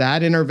showed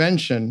that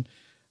intervention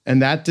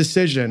and that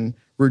decision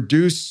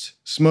reduced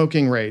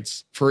smoking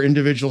rates for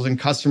individuals and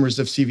customers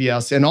of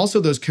CVS. And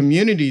also those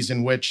communities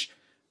in which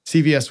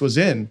CVS was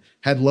in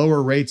had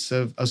lower rates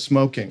of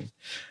smoking.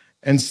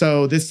 And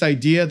so this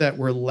idea that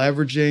we're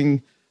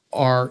leveraging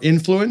our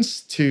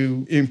influence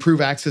to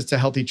improve access to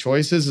healthy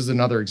choices is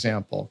another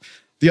example.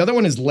 The other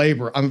one is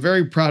labor. I'm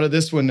very proud of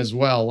this one as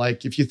well.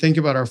 Like if you think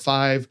about our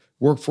 5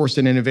 workforce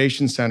and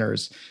innovation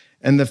centers,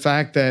 and the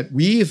fact that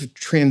we've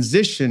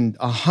transitioned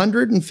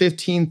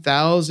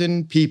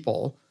 115,000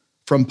 people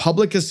from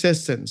public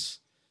assistance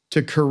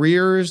to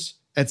careers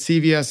at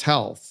CVS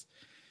Health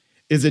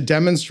is a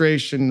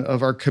demonstration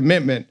of our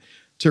commitment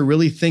to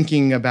really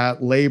thinking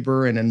about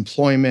labor and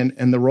employment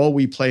and the role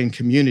we play in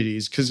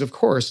communities. Because, of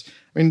course,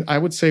 I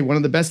would say one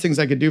of the best things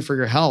I could do for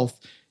your health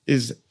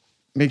is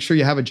make sure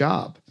you have a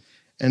job.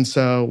 And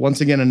so, once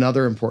again,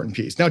 another important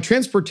piece. Now,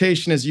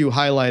 transportation, as you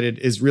highlighted,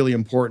 is really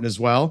important as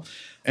well.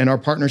 And our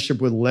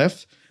partnership with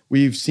Lyft,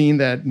 we've seen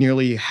that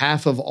nearly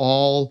half of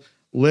all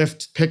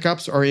Lyft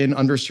pickups are in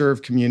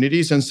underserved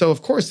communities. And so,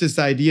 of course, this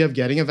idea of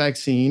getting a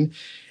vaccine,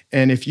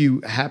 and if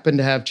you happen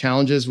to have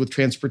challenges with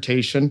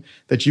transportation,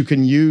 that you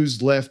can use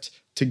Lyft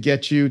to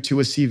get you to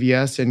a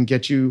CVS and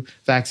get you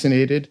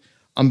vaccinated.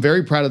 I'm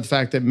very proud of the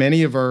fact that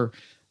many of our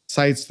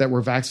sites that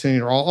were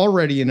vaccinated are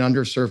already in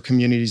underserved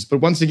communities. But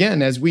once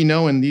again, as we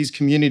know in these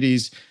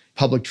communities,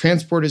 public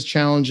transport is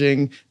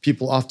challenging.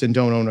 People often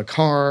don't own a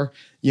car.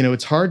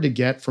 It's hard to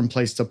get from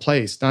place to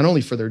place, not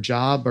only for their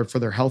job, but for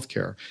their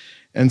healthcare.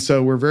 And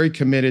so we're very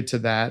committed to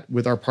that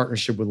with our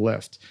partnership with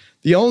Lyft.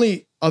 The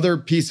only other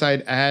piece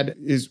I'd add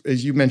is,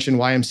 as you mentioned,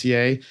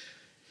 YMCA,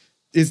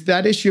 is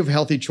that issue of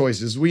healthy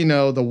choices. We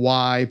know the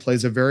Y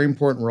plays a very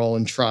important role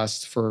in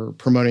trust for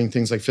promoting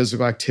things like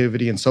physical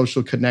activity and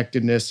social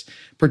connectedness,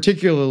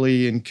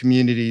 particularly in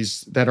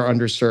communities that are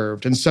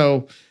underserved. And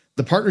so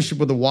the partnership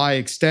with the Y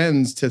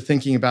extends to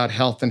thinking about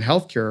health and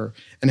healthcare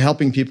and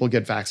helping people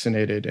get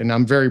vaccinated. And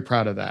I'm very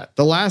proud of that.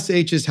 The last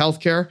H is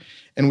healthcare.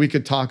 And we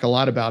could talk a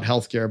lot about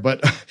healthcare,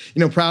 but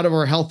proud of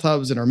our health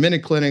hubs and our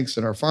minute clinics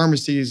and our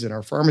pharmacies and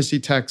our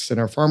pharmacy techs and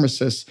our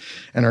pharmacists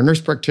and our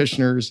nurse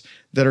practitioners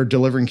that are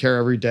delivering care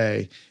every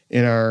day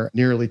in our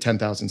nearly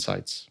 10,000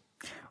 sites.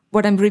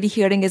 What I'm really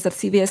hearing is that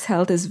CVS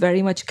Health is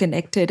very much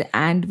connected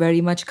and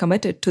very much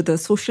committed to the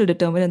social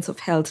determinants of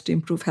health to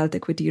improve health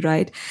equity,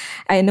 right?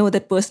 I know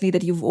that personally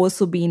that you've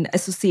also been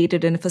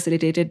associated and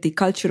facilitated the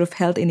Culture of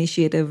Health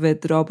initiative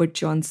with Robert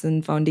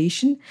Johnson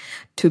Foundation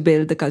to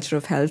build the culture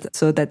of health.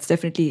 So that's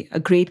definitely a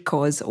great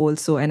cause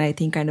also. And I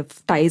think kind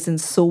of ties in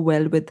so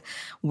well with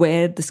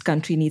where this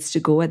country needs to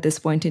go at this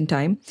point in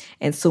time.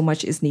 And so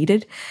much is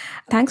needed.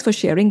 Thanks for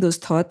sharing those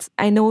thoughts.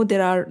 I know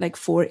there are like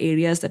 4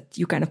 areas that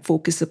you kind of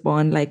focus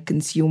upon, like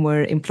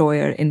consumer,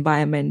 employer,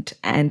 environment,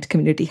 and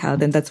community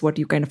health. And that's what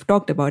you kind of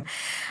talked about.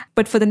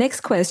 But for the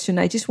next question,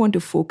 I just want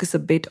to focus a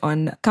bit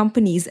on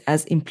companies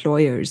as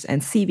employers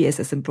and CVS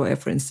as employer,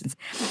 for instance.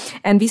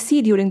 And we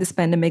see during this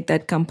pandemic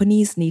that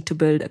companies need to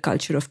build a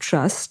culture of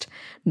trust,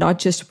 not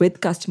just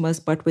with customers,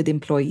 but with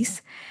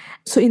employees.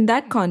 So in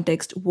that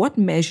context, what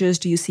measures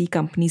do you see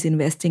companies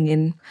investing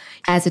in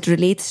as it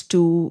relates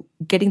to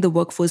getting the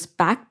workforce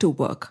back to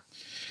work?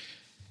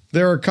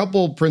 There are a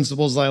couple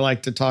principles I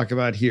like to talk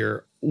about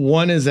here.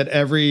 One is that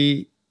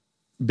every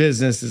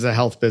business is a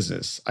health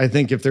business. I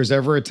think if there's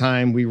ever a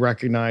time we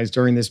recognize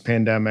during this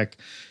pandemic,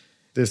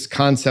 this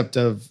concept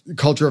of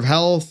culture of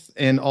health,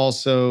 and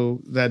also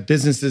that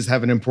businesses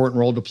have an important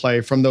role to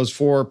play from those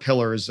four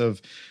pillars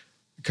of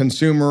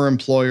consumer,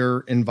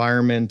 employer,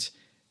 environment,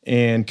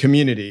 and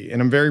community.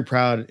 And I'm very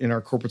proud in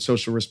our corporate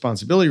social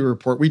responsibility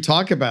report, we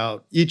talk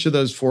about each of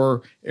those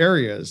four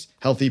areas: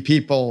 healthy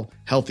people,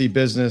 healthy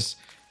business,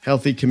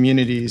 healthy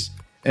communities,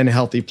 and a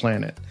healthy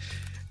planet.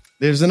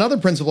 There's another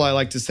principle I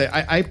like to say.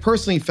 I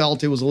personally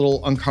felt it was a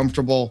little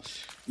uncomfortable.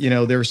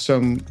 There's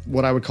some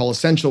what I would call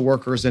essential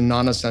workers and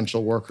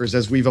non-essential workers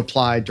as we've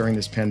applied during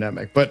this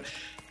pandemic. But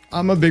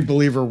I'm a big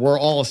believer we're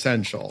all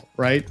essential,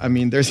 right? I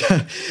mean, there's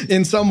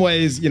in some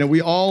ways,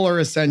 we all are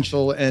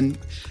essential, and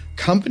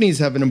companies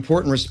have an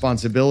important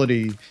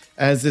responsibility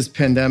as this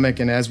pandemic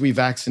and as we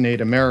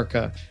vaccinate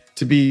America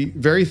to be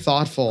very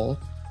thoughtful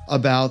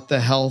about the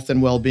health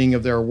and well-being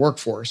of their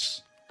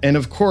workforce. And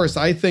of course,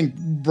 I think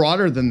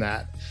broader than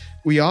that,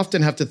 we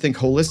often have to think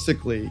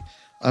holistically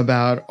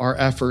about our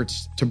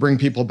efforts to bring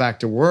people back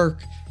to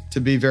work,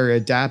 to be very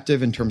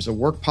adaptive in terms of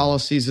work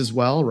policies as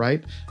well,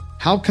 right?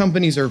 How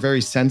companies are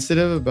very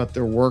sensitive about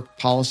their work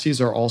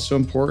policies are also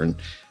important.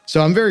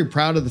 So I'm very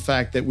proud of the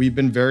fact that we've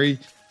been very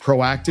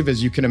proactive,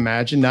 as you can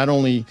imagine, not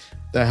only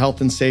the health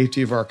and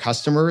safety of our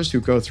customers who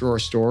go through our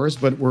stores,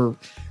 but we're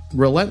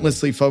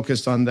relentlessly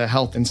focused on the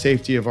health and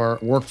safety of our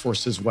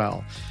workforce as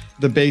well.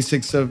 The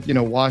basics of,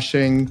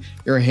 washing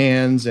your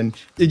hands. And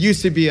it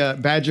used to be a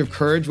badge of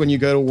courage when you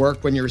go to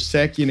work, when you're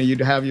sick, you'd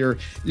have your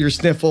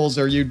sniffles,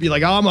 or you'd be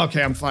like, oh, I'm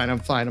okay, I'm fine.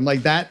 I'm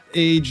like, that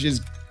age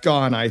is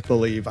gone, I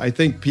believe. I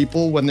think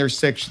people, when they're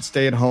sick, should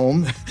stay at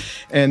home.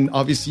 And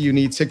obviously you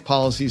need sick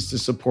policies to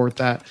support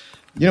that.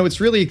 It's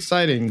really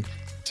exciting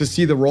to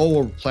see the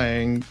role we're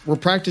playing. We're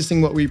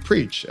practicing what we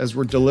preach as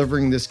we're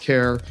delivering this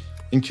care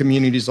in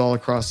communities all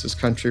across this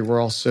country.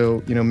 We're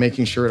also,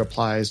 making sure it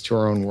applies to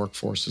our own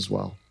workforce as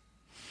well.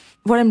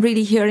 What I'm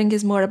really hearing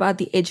is more about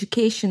the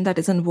education that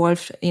is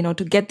involved, to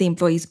get the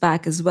employees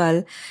back as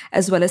well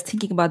as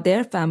thinking about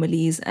their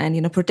families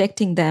and,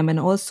 protecting them, and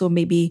also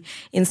maybe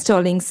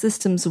installing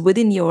systems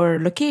within your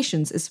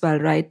locations as well,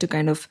 right, to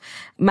kind of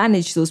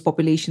manage those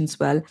populations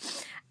well.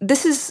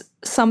 This is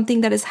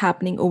something that is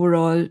happening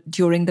overall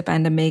during the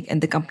pandemic, and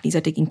the companies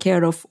are taking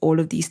care of all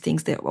of these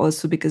things. They're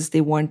also because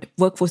they want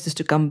workforces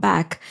to come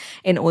back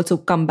and also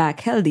come back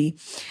healthy.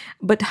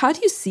 But how do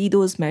you see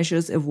those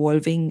measures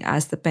evolving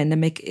as the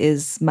pandemic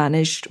is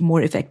managed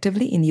more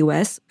effectively in the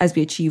US, as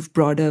we achieve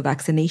broader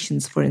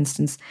vaccinations, for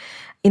instance?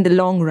 In the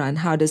long run,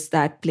 how does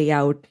that play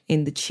out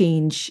in the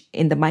change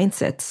in the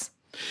mindsets?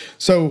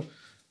 So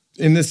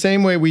in the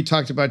same way we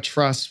talked about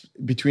trust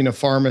between a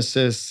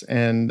pharmacist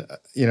and,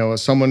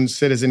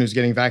 citizen who's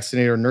getting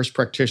vaccinated, or nurse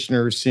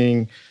practitioner who's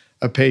seeing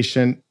a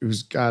patient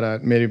who's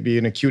got maybe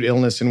an acute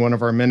illness in one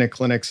of our minute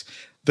clinics,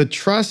 the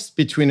trust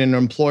between an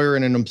employer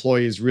and an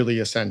employee is really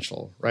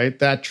essential, right?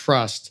 That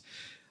trust.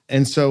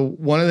 And so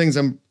one of the things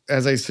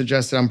as I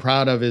suggested, I'm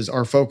proud of is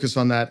our focus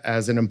on that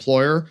as an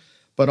employer,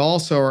 but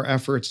also our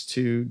efforts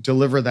to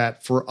deliver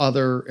that for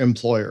other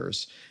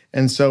employers.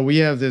 And so we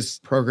have this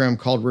program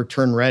called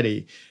Return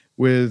Ready,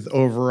 with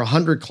over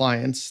 100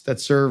 clients that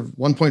serve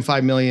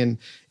 1.5 million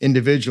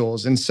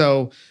individuals. And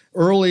so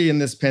early in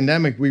this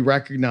pandemic, we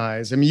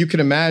recognize, you can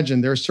imagine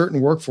there are certain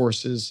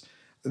workforces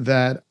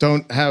that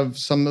don't have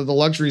some of the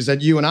luxuries that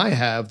you and I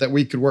have, that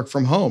we could work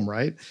from home,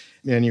 right?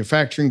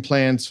 Manufacturing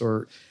plants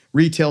or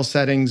retail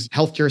settings,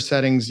 healthcare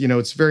settings,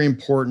 it's very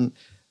important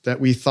that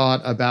we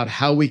thought about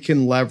how we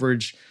can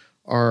leverage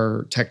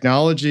our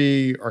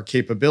technology, our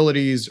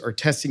capabilities, our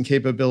testing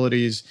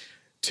capabilities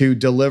to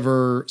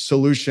deliver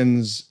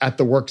solutions at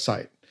the work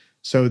site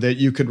so that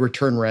you could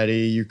return ready,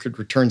 you could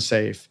return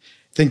safe.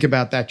 Think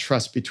about that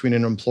trust between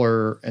an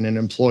employer and an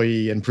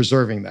employee and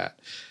preserving that.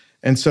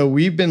 And so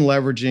we've been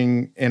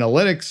leveraging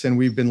analytics, and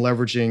we've been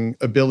leveraging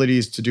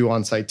abilities to do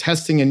on-site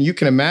testing. And you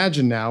can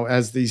imagine now,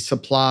 as the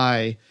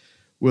supply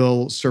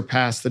will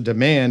surpass the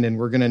demand, and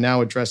we're going to now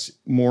address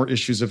more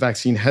issues of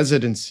vaccine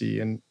hesitancy.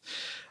 And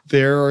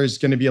there is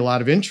going to be a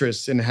lot of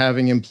interest in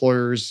having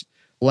employers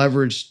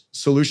leverage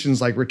solutions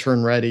like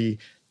Return Ready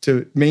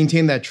to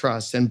maintain that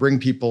trust and bring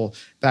people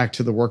back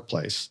to the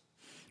workplace.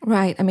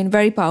 Right.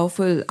 Very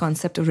powerful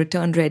concept of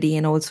Return Ready,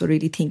 and also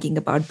really thinking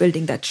about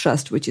building that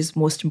trust, which is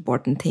most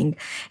important thing.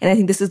 And I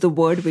think this is the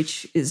word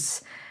which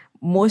is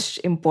most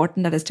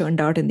important that has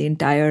turned out in the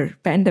entire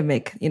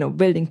pandemic,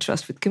 building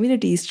trust with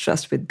communities,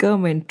 trust with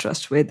government,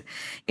 trust with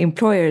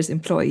employers,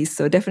 employees.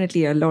 So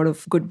definitely a lot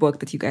of good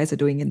work that you guys are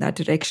doing in that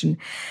direction.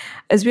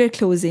 As we are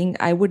closing,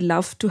 I would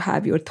love to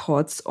have your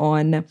thoughts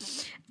on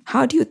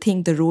how do you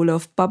think the role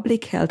of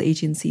public health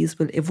agencies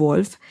will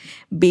evolve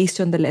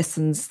based on the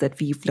lessons that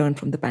we've learned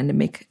from the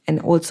pandemic, and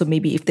also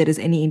maybe if there is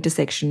any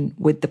intersection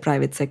with the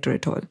private sector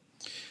at all?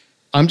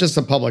 I'm just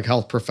a public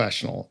health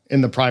professional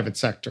in the private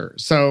sector.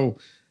 So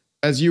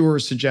As you were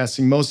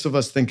suggesting, most of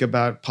us think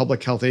about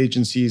public health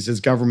agencies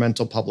as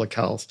governmental public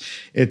health.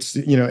 It's,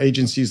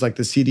 agencies like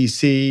the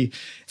CDC,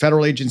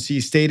 federal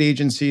agencies, state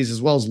agencies,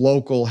 as well as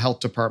local health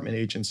department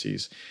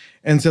agencies.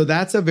 And so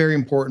that's a very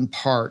important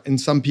part.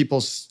 And some people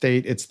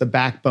state it's the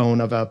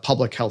backbone of a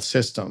public health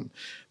system.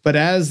 But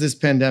as this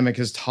pandemic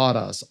has taught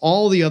us,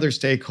 all the other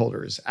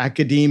stakeholders,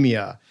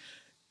 academia,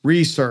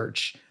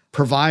 research,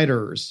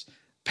 providers,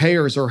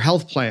 payers or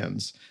health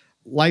plans,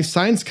 life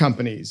science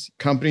companies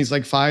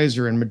like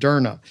Pfizer and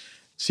Moderna,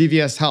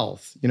 CVS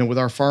Health, with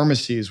our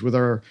pharmacies, with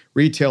our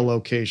retail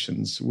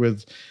locations,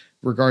 with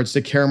regards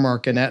to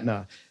Caremark and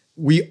Aetna,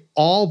 we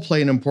all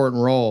play an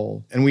important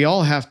role, and we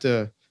all have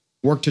to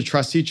work to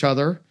trust each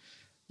other,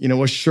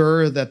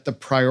 assure that the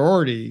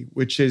priority,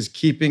 which is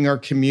keeping our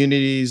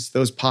communities,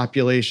 those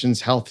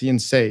populations healthy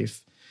and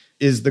safe,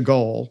 is the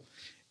goal,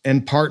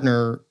 and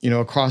partner,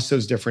 across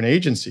those different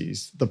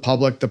agencies, the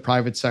public, the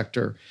private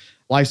sector,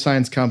 life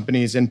science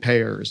companies and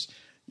payers,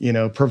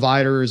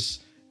 providers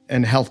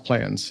and health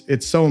plans.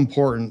 It's so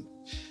important.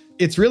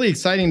 It's really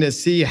exciting to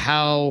see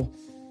how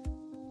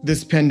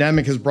this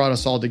pandemic has brought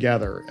us all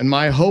together. And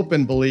my hope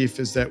and belief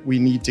is that we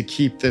need to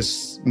keep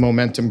this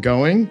momentum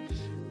going,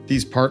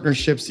 these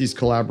partnerships, these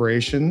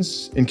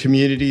collaborations in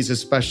communities,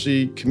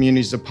 especially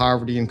communities of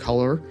poverty and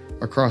color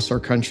across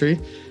our country.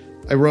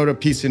 I wrote a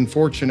piece in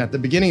Fortune at the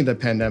beginning of the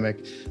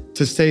pandemic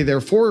to say there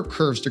are 4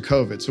 curves to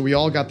COVID. So we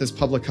all got this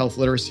public health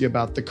literacy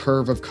about the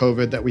curve of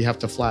COVID that we have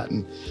to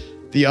flatten.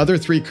 The other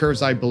 3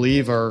 curves, I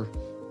believe, are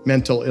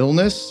mental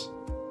illness,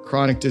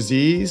 chronic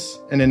disease,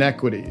 and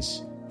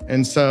inequities.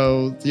 And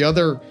so the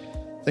other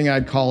thing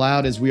I'd call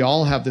out is we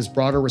all have this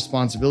broader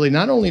responsibility,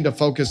 not only to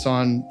focus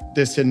on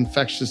this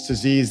infectious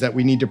disease that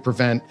we need to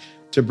prevent,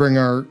 to bring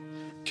our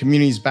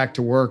communities back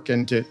to work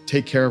and to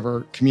take care of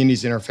our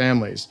communities and our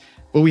families,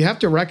 but we have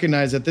to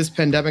recognize that this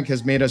pandemic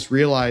has made us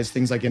realize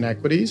things like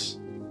inequities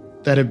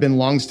that have been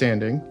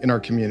longstanding in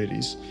our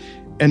communities,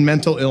 and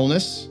mental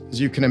illness.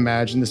 As you can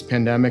imagine, this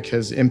pandemic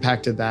has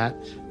impacted that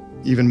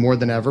even more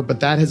than ever, but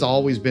that has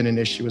always been an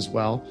issue as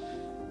well.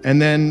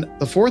 And then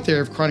the 4th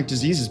area of chronic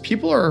diseases,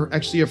 people are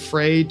actually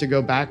afraid to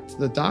go back to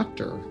the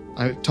doctor.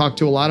 I talked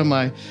to a lot of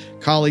my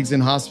colleagues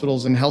in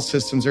hospitals and health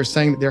systems. They're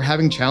saying they're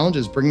having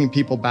challenges bringing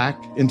people back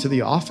into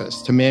the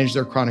office to manage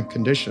their chronic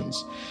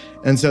conditions.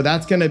 And so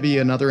that's going to be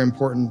another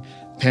important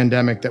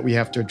pandemic that we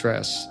have to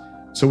address.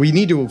 So we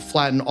need to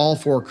flatten all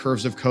 4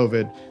 curves of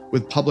COVID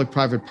with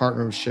public-private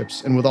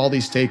partnerships and with all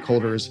these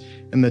stakeholders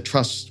and the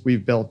trust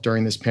we've built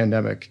during this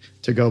pandemic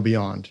to go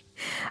beyond.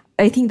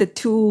 I think the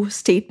 2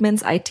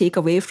 statements I take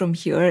away from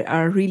here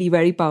are really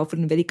very powerful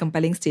and very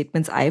compelling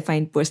statements I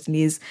find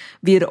personally is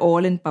we're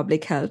all in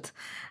public health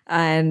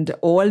and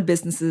all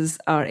businesses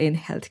are in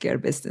healthcare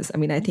business. I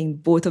mean, I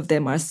think both of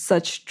them are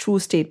such true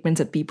statements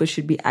that people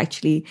should be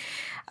actually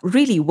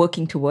really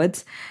working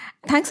towards.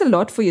 Thanks a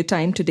lot for your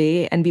time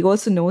today. And we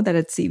also know that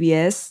at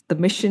CVS, the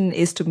mission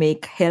is to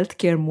make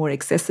healthcare more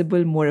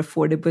accessible, more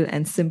affordable,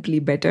 and simply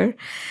better.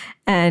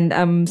 And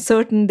I'm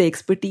certain the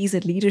expertise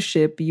and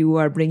leadership you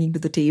are bringing to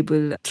the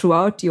table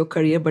throughout your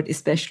career, but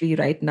especially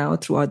right now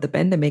throughout the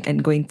pandemic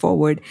and going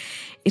forward,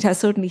 it has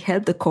certainly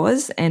helped the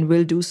cause and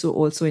will do so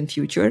also in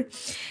future.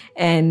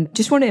 And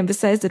just want to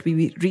emphasize that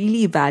we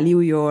really value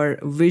your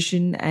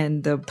vision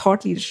and the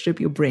thought leadership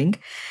you bring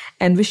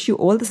and wish you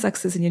all the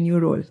success in your new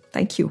role.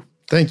 Thank you.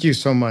 Thank you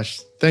so much.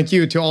 Thank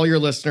you to all your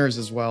listeners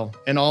as well,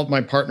 and all of my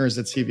partners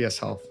at CVS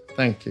Health.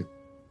 Thank you.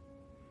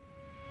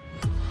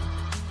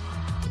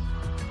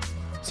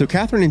 So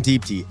Catherine and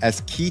Deepti,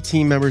 as key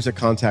team members at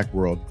Contact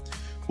World,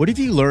 what have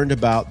you learned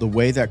about the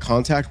way that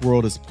Contact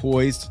World is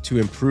poised to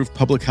improve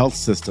public health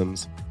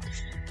systems?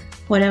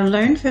 What I've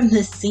learned from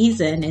this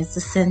season is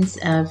the sense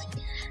of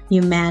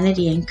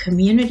humanity and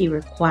community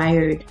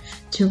required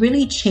to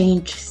really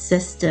change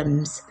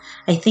systems.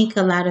 I think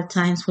a lot of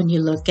times when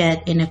you look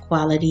at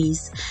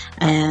inequalities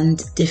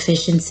and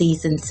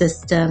deficiencies in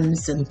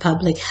systems and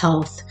public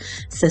health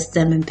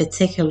system in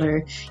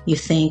particular, you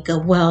think,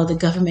 well, the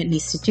government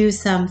needs to do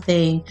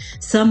something,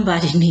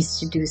 somebody needs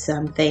to do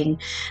something.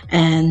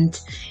 And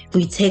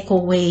we take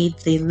away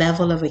the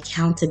level of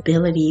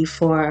accountability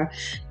for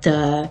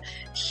the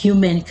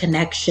human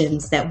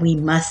connections that we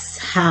must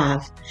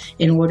have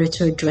in order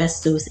to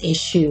address those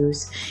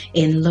issues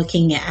in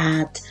looking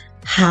at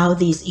how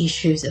these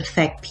issues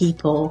affect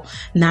people,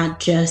 not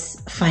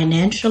just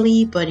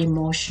financially, but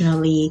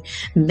emotionally,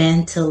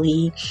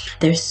 mentally.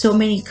 There's so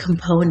many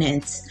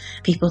components.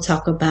 People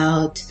talk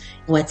about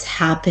what's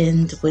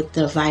happened with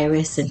the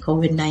virus and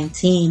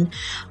COVID-19,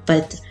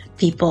 but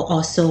people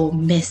also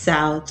miss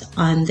out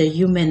on the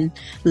human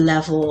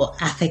level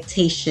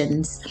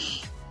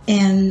affectations.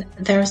 And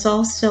there's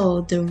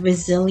also the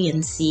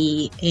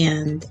resiliency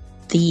and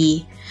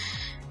the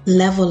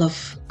level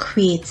of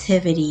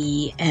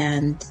creativity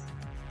and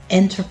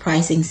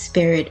enterprising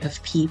spirit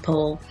of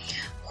people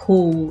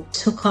who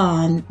took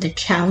on the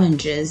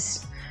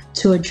challenges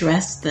to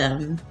address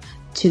them,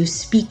 to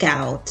speak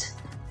out,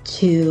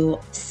 to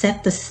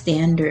set the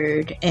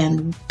standard.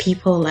 And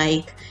people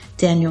like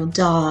Daniel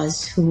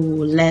Dawes,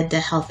 who led the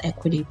Health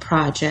Equity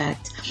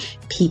Project,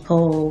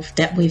 people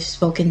that we've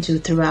spoken to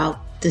throughout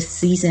the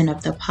season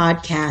of the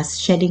podcast,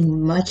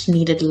 shedding much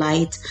needed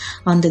light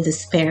on the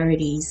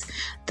disparities.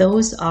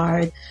 Those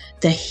are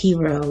the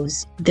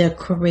heroes, the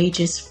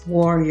courageous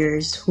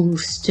warriors who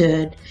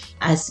stood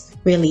as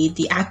really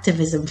the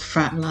activism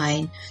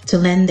frontline to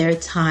lend their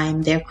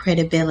time, their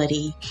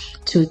credibility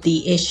to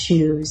the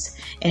issues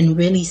and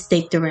really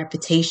stake their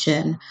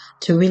reputation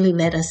to really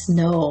let us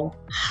know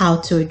how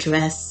to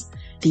address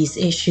these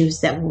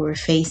issues that we're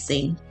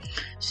facing.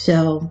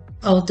 So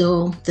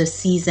although the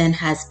season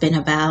has been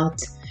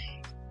about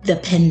the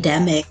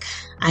pandemic,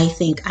 I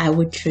think I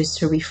would choose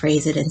to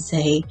rephrase it and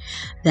say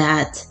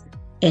that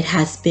it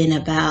has been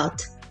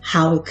about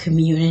how a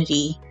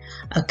community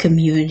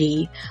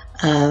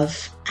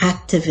of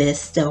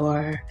activists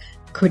or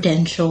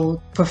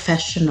credentialed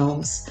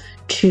professionals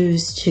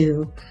choose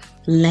to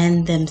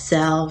lend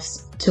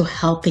themselves to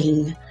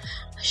helping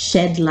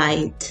shed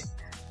light,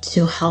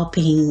 to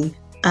helping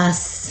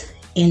us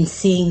in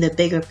seeing the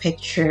bigger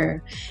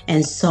picture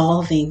and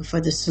solving for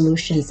the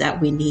solutions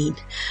that we need.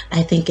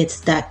 I think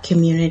it's that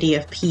community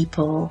of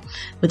people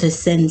with a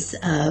sense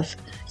of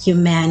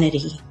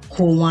humanity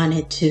who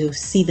wanted to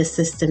see the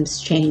systems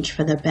change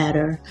for the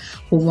better,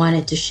 who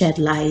wanted to shed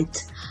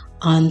light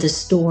on the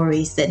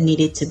stories that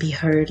needed to be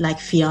heard, like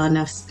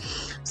Fiona's.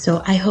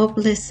 So I hope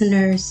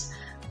listeners,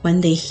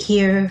 when they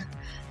hear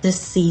this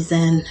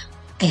season,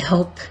 I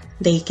hope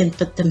they can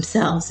put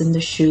themselves in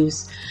the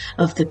shoes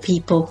of the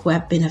people who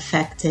have been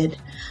affected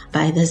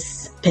by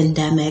this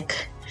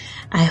pandemic.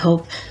 I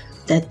hope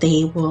that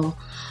they will,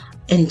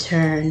 in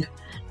turn,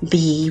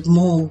 be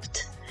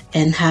moved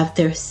and have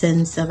their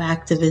sense of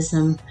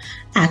activism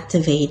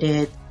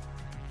activated.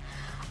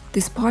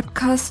 This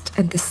podcast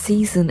and this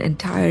season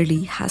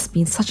entirely has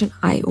been such an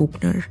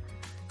eye-opener.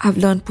 I've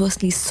learned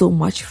personally so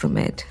much from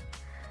it.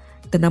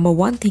 The number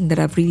one thing that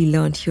I've really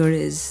learned here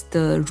is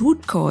the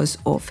root cause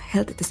of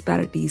health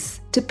disparities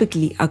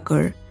typically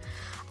occur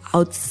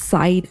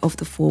outside of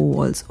the four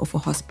walls of a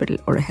hospital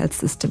or a health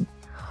system.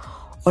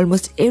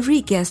 Almost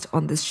every guest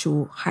on this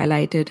show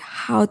highlighted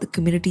how the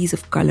communities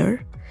of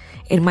color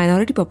and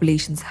minority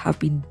populations have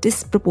been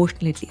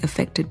disproportionately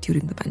affected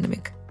during the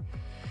pandemic.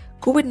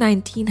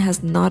 COVID-19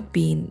 has not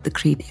been the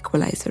great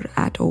equalizer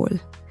at all.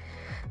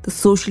 The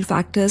social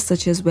factors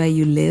such as where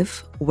you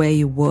live, where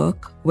you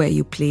work, where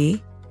you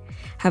play,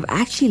 have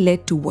actually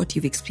led to what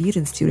you've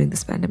experienced during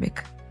this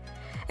pandemic.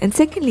 And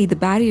secondly, the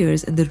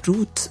barriers and the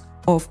roots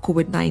of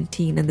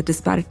COVID-19 and the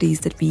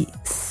disparities that we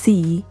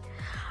see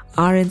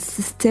are in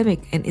systemic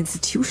and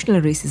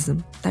institutional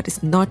racism that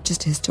is not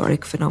just a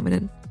historic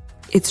phenomenon.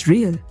 It's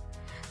real.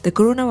 The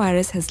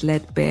coronavirus has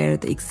laid bare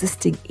the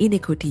existing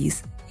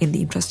inequities in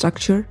the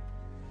infrastructure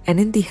and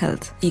in the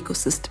health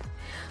ecosystem.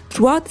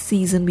 Throughout the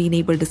season, we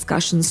enabled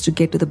discussions to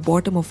get to the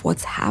bottom of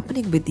what's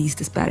happening with these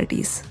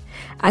disparities.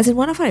 As in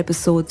one of our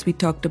episodes, we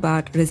talked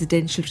about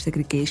residential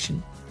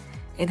segregation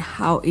and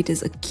how it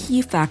is a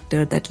key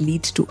factor that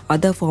leads to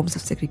other forms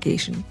of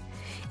segregation,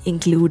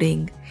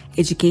 including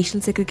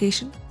educational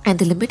segregation and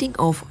the limiting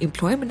of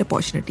employment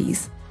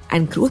opportunities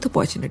and growth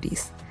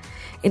opportunities.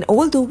 And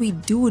although we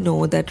do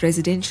know that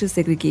residential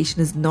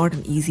segregation is not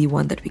an easy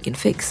one that we can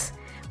fix,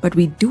 but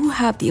we do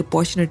have the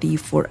opportunity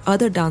for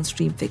other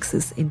downstream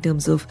fixes in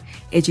terms of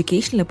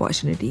educational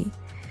opportunity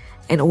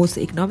and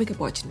also economic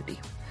opportunity.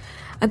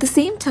 At the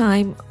same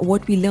time,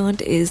 what we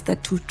learned is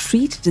that to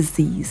treat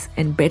disease,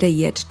 and better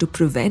yet to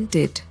prevent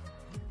it,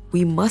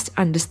 we must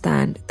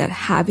understand that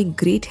having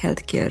great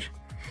healthcare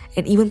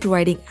and even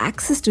providing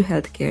access to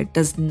healthcare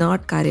does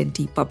not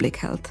guarantee public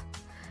health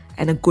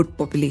and a good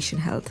population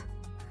health.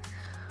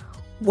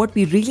 What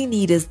we really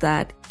need is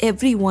that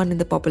everyone in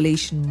the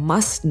population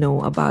must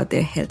know about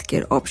their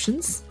healthcare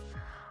options,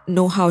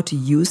 know how to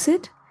use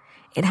it,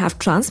 and have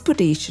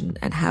transportation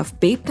and have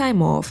paid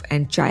time off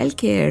and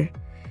childcare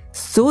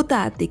so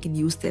that they can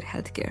use their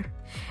healthcare.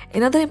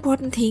 Another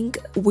important thing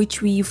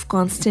which we've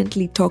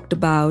constantly talked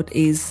about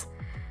is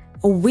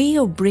a way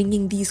of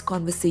bringing these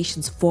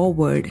conversations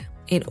forward,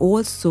 and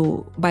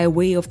also by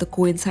way of the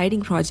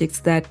coinciding projects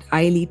that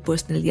I lead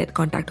personally at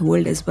Contact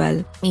World as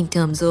well, in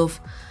terms of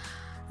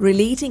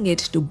relating it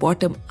to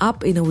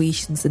bottom-up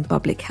innovations in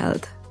public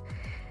health.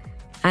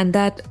 And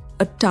that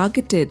a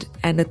targeted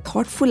and a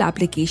thoughtful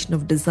application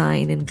of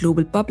design in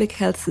global public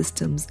health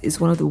systems is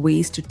one of the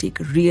ways to take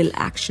real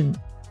action,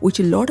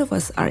 which a lot of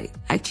us are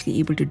actually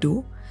able to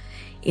do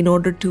in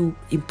order to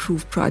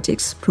improve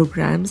projects,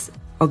 programs,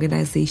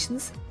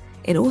 organizations,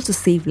 and also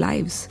save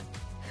lives.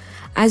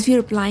 As we are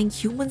applying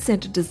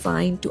human-centered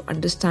design to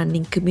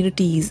understanding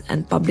communities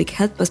and public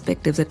health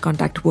perspectives at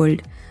Contact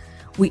World,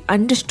 we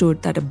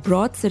understood that a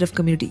broad set of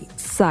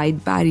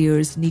community-side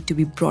barriers need to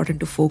be brought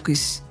into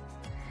focus.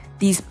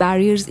 These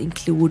barriers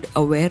include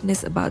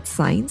awareness about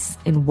science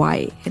and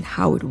why and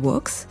how it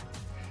works,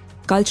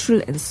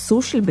 cultural and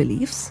social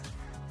beliefs,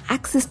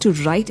 access to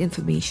right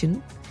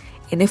information,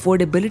 and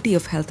affordability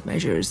of health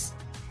measures.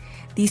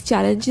 These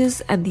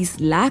challenges and these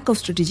lack of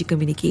strategic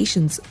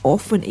communications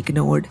often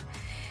ignored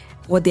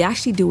What they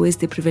actually do is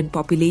they prevent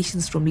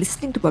populations from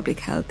listening to public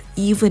health,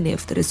 even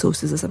if the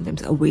resources are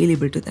sometimes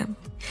available to them.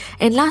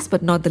 And last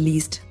but not the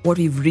least, what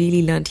we've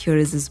really learned here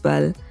is as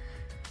well,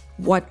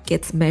 what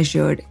gets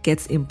measured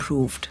gets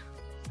improved.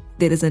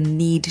 There is a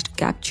need to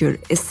capture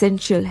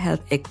essential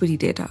health equity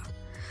data,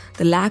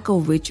 the lack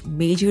of which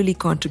majorly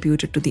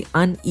contributed to the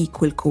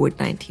unequal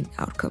COVID-19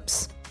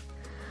 outcomes.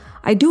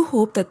 I do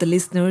hope that the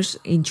listeners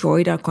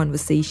enjoyed our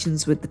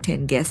conversations with the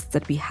 10 guests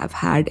that we have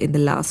had in the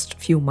last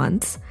few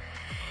months.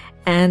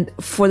 And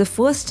for the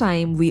first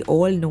time, we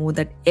all know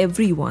that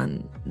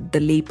everyone, the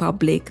lay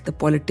public, the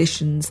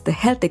politicians, the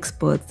health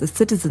experts, the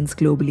citizens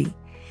globally,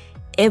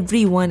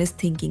 everyone is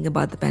thinking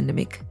about the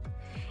pandemic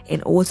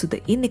and also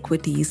the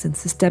inequities and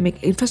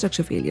systemic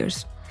infrastructure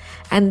failures.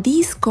 And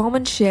these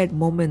common shared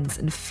moments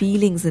and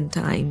feelings in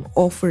time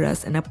offer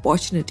us an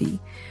opportunity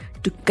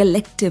to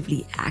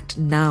collectively act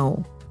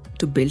now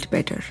to build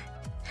better.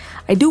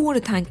 I do want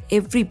to thank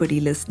everybody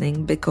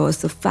listening,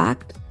 because the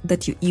fact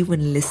that you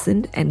even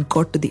listened and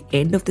got to the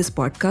end of this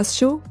podcast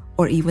show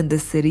or even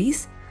this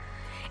series,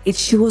 it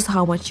shows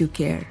how much you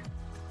care.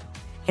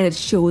 And it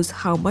shows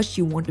how much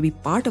you want to be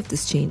part of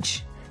this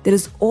change. There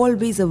is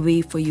always a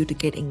way for you to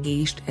get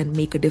engaged and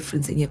make a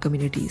difference in your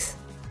communities.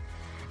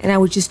 And I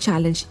would just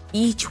challenge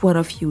each one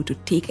of you to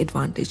take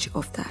advantage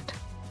of that.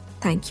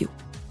 Thank you.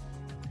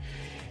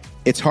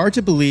 It's hard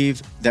to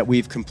believe that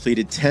we've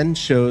completed 10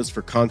 shows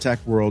for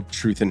Contact World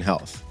Truth in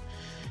Health.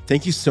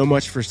 Thank you so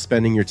much for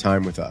spending your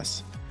time with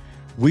us.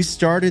 We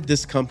started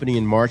this company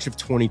in March of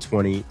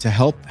 2020 to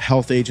help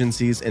health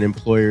agencies and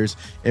employers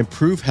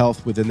improve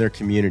health within their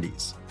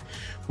communities.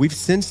 We've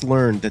since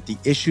learned that the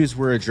issues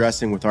we're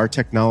addressing with our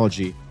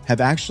technology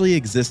have actually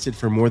existed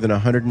for more than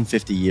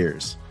 150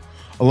 years.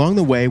 Along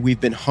the way,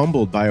 we've been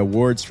humbled by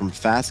awards from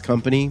Fast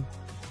Company,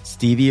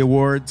 Stevie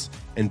Awards,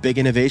 and Big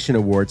Innovation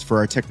Awards for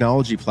our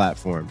technology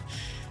platform,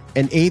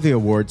 and AVA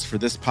Awards for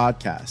this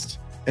podcast.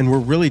 And we're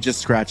really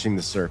just scratching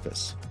the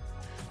surface.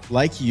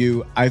 Like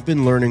you, I've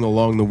been learning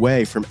along the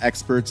way from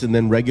experts and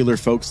then regular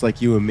folks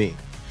like you and me.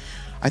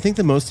 I think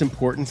the most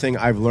important thing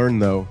I've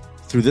learned, though,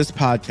 through this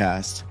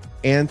podcast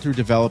and through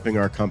developing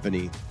our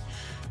company,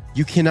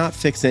 you cannot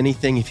fix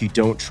anything if you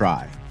don't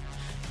try.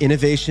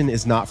 Innovation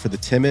is not for the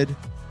timid,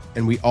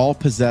 and we all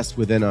possess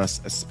within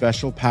us a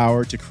special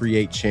power to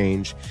create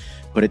change,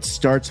 but it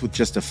starts with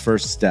just a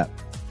first step.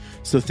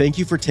 So thank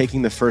you for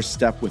taking the first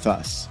step with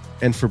us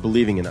and for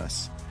believing in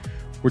us.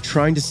 We're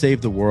trying to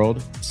save the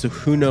world, so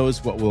who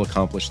knows what we'll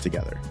accomplish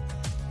together.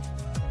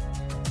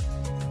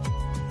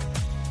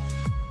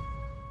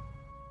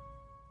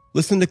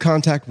 Listen to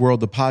Contact World,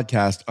 the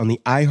podcast, on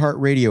the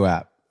iHeartRadio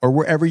app or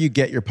wherever you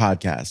get your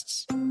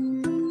podcasts.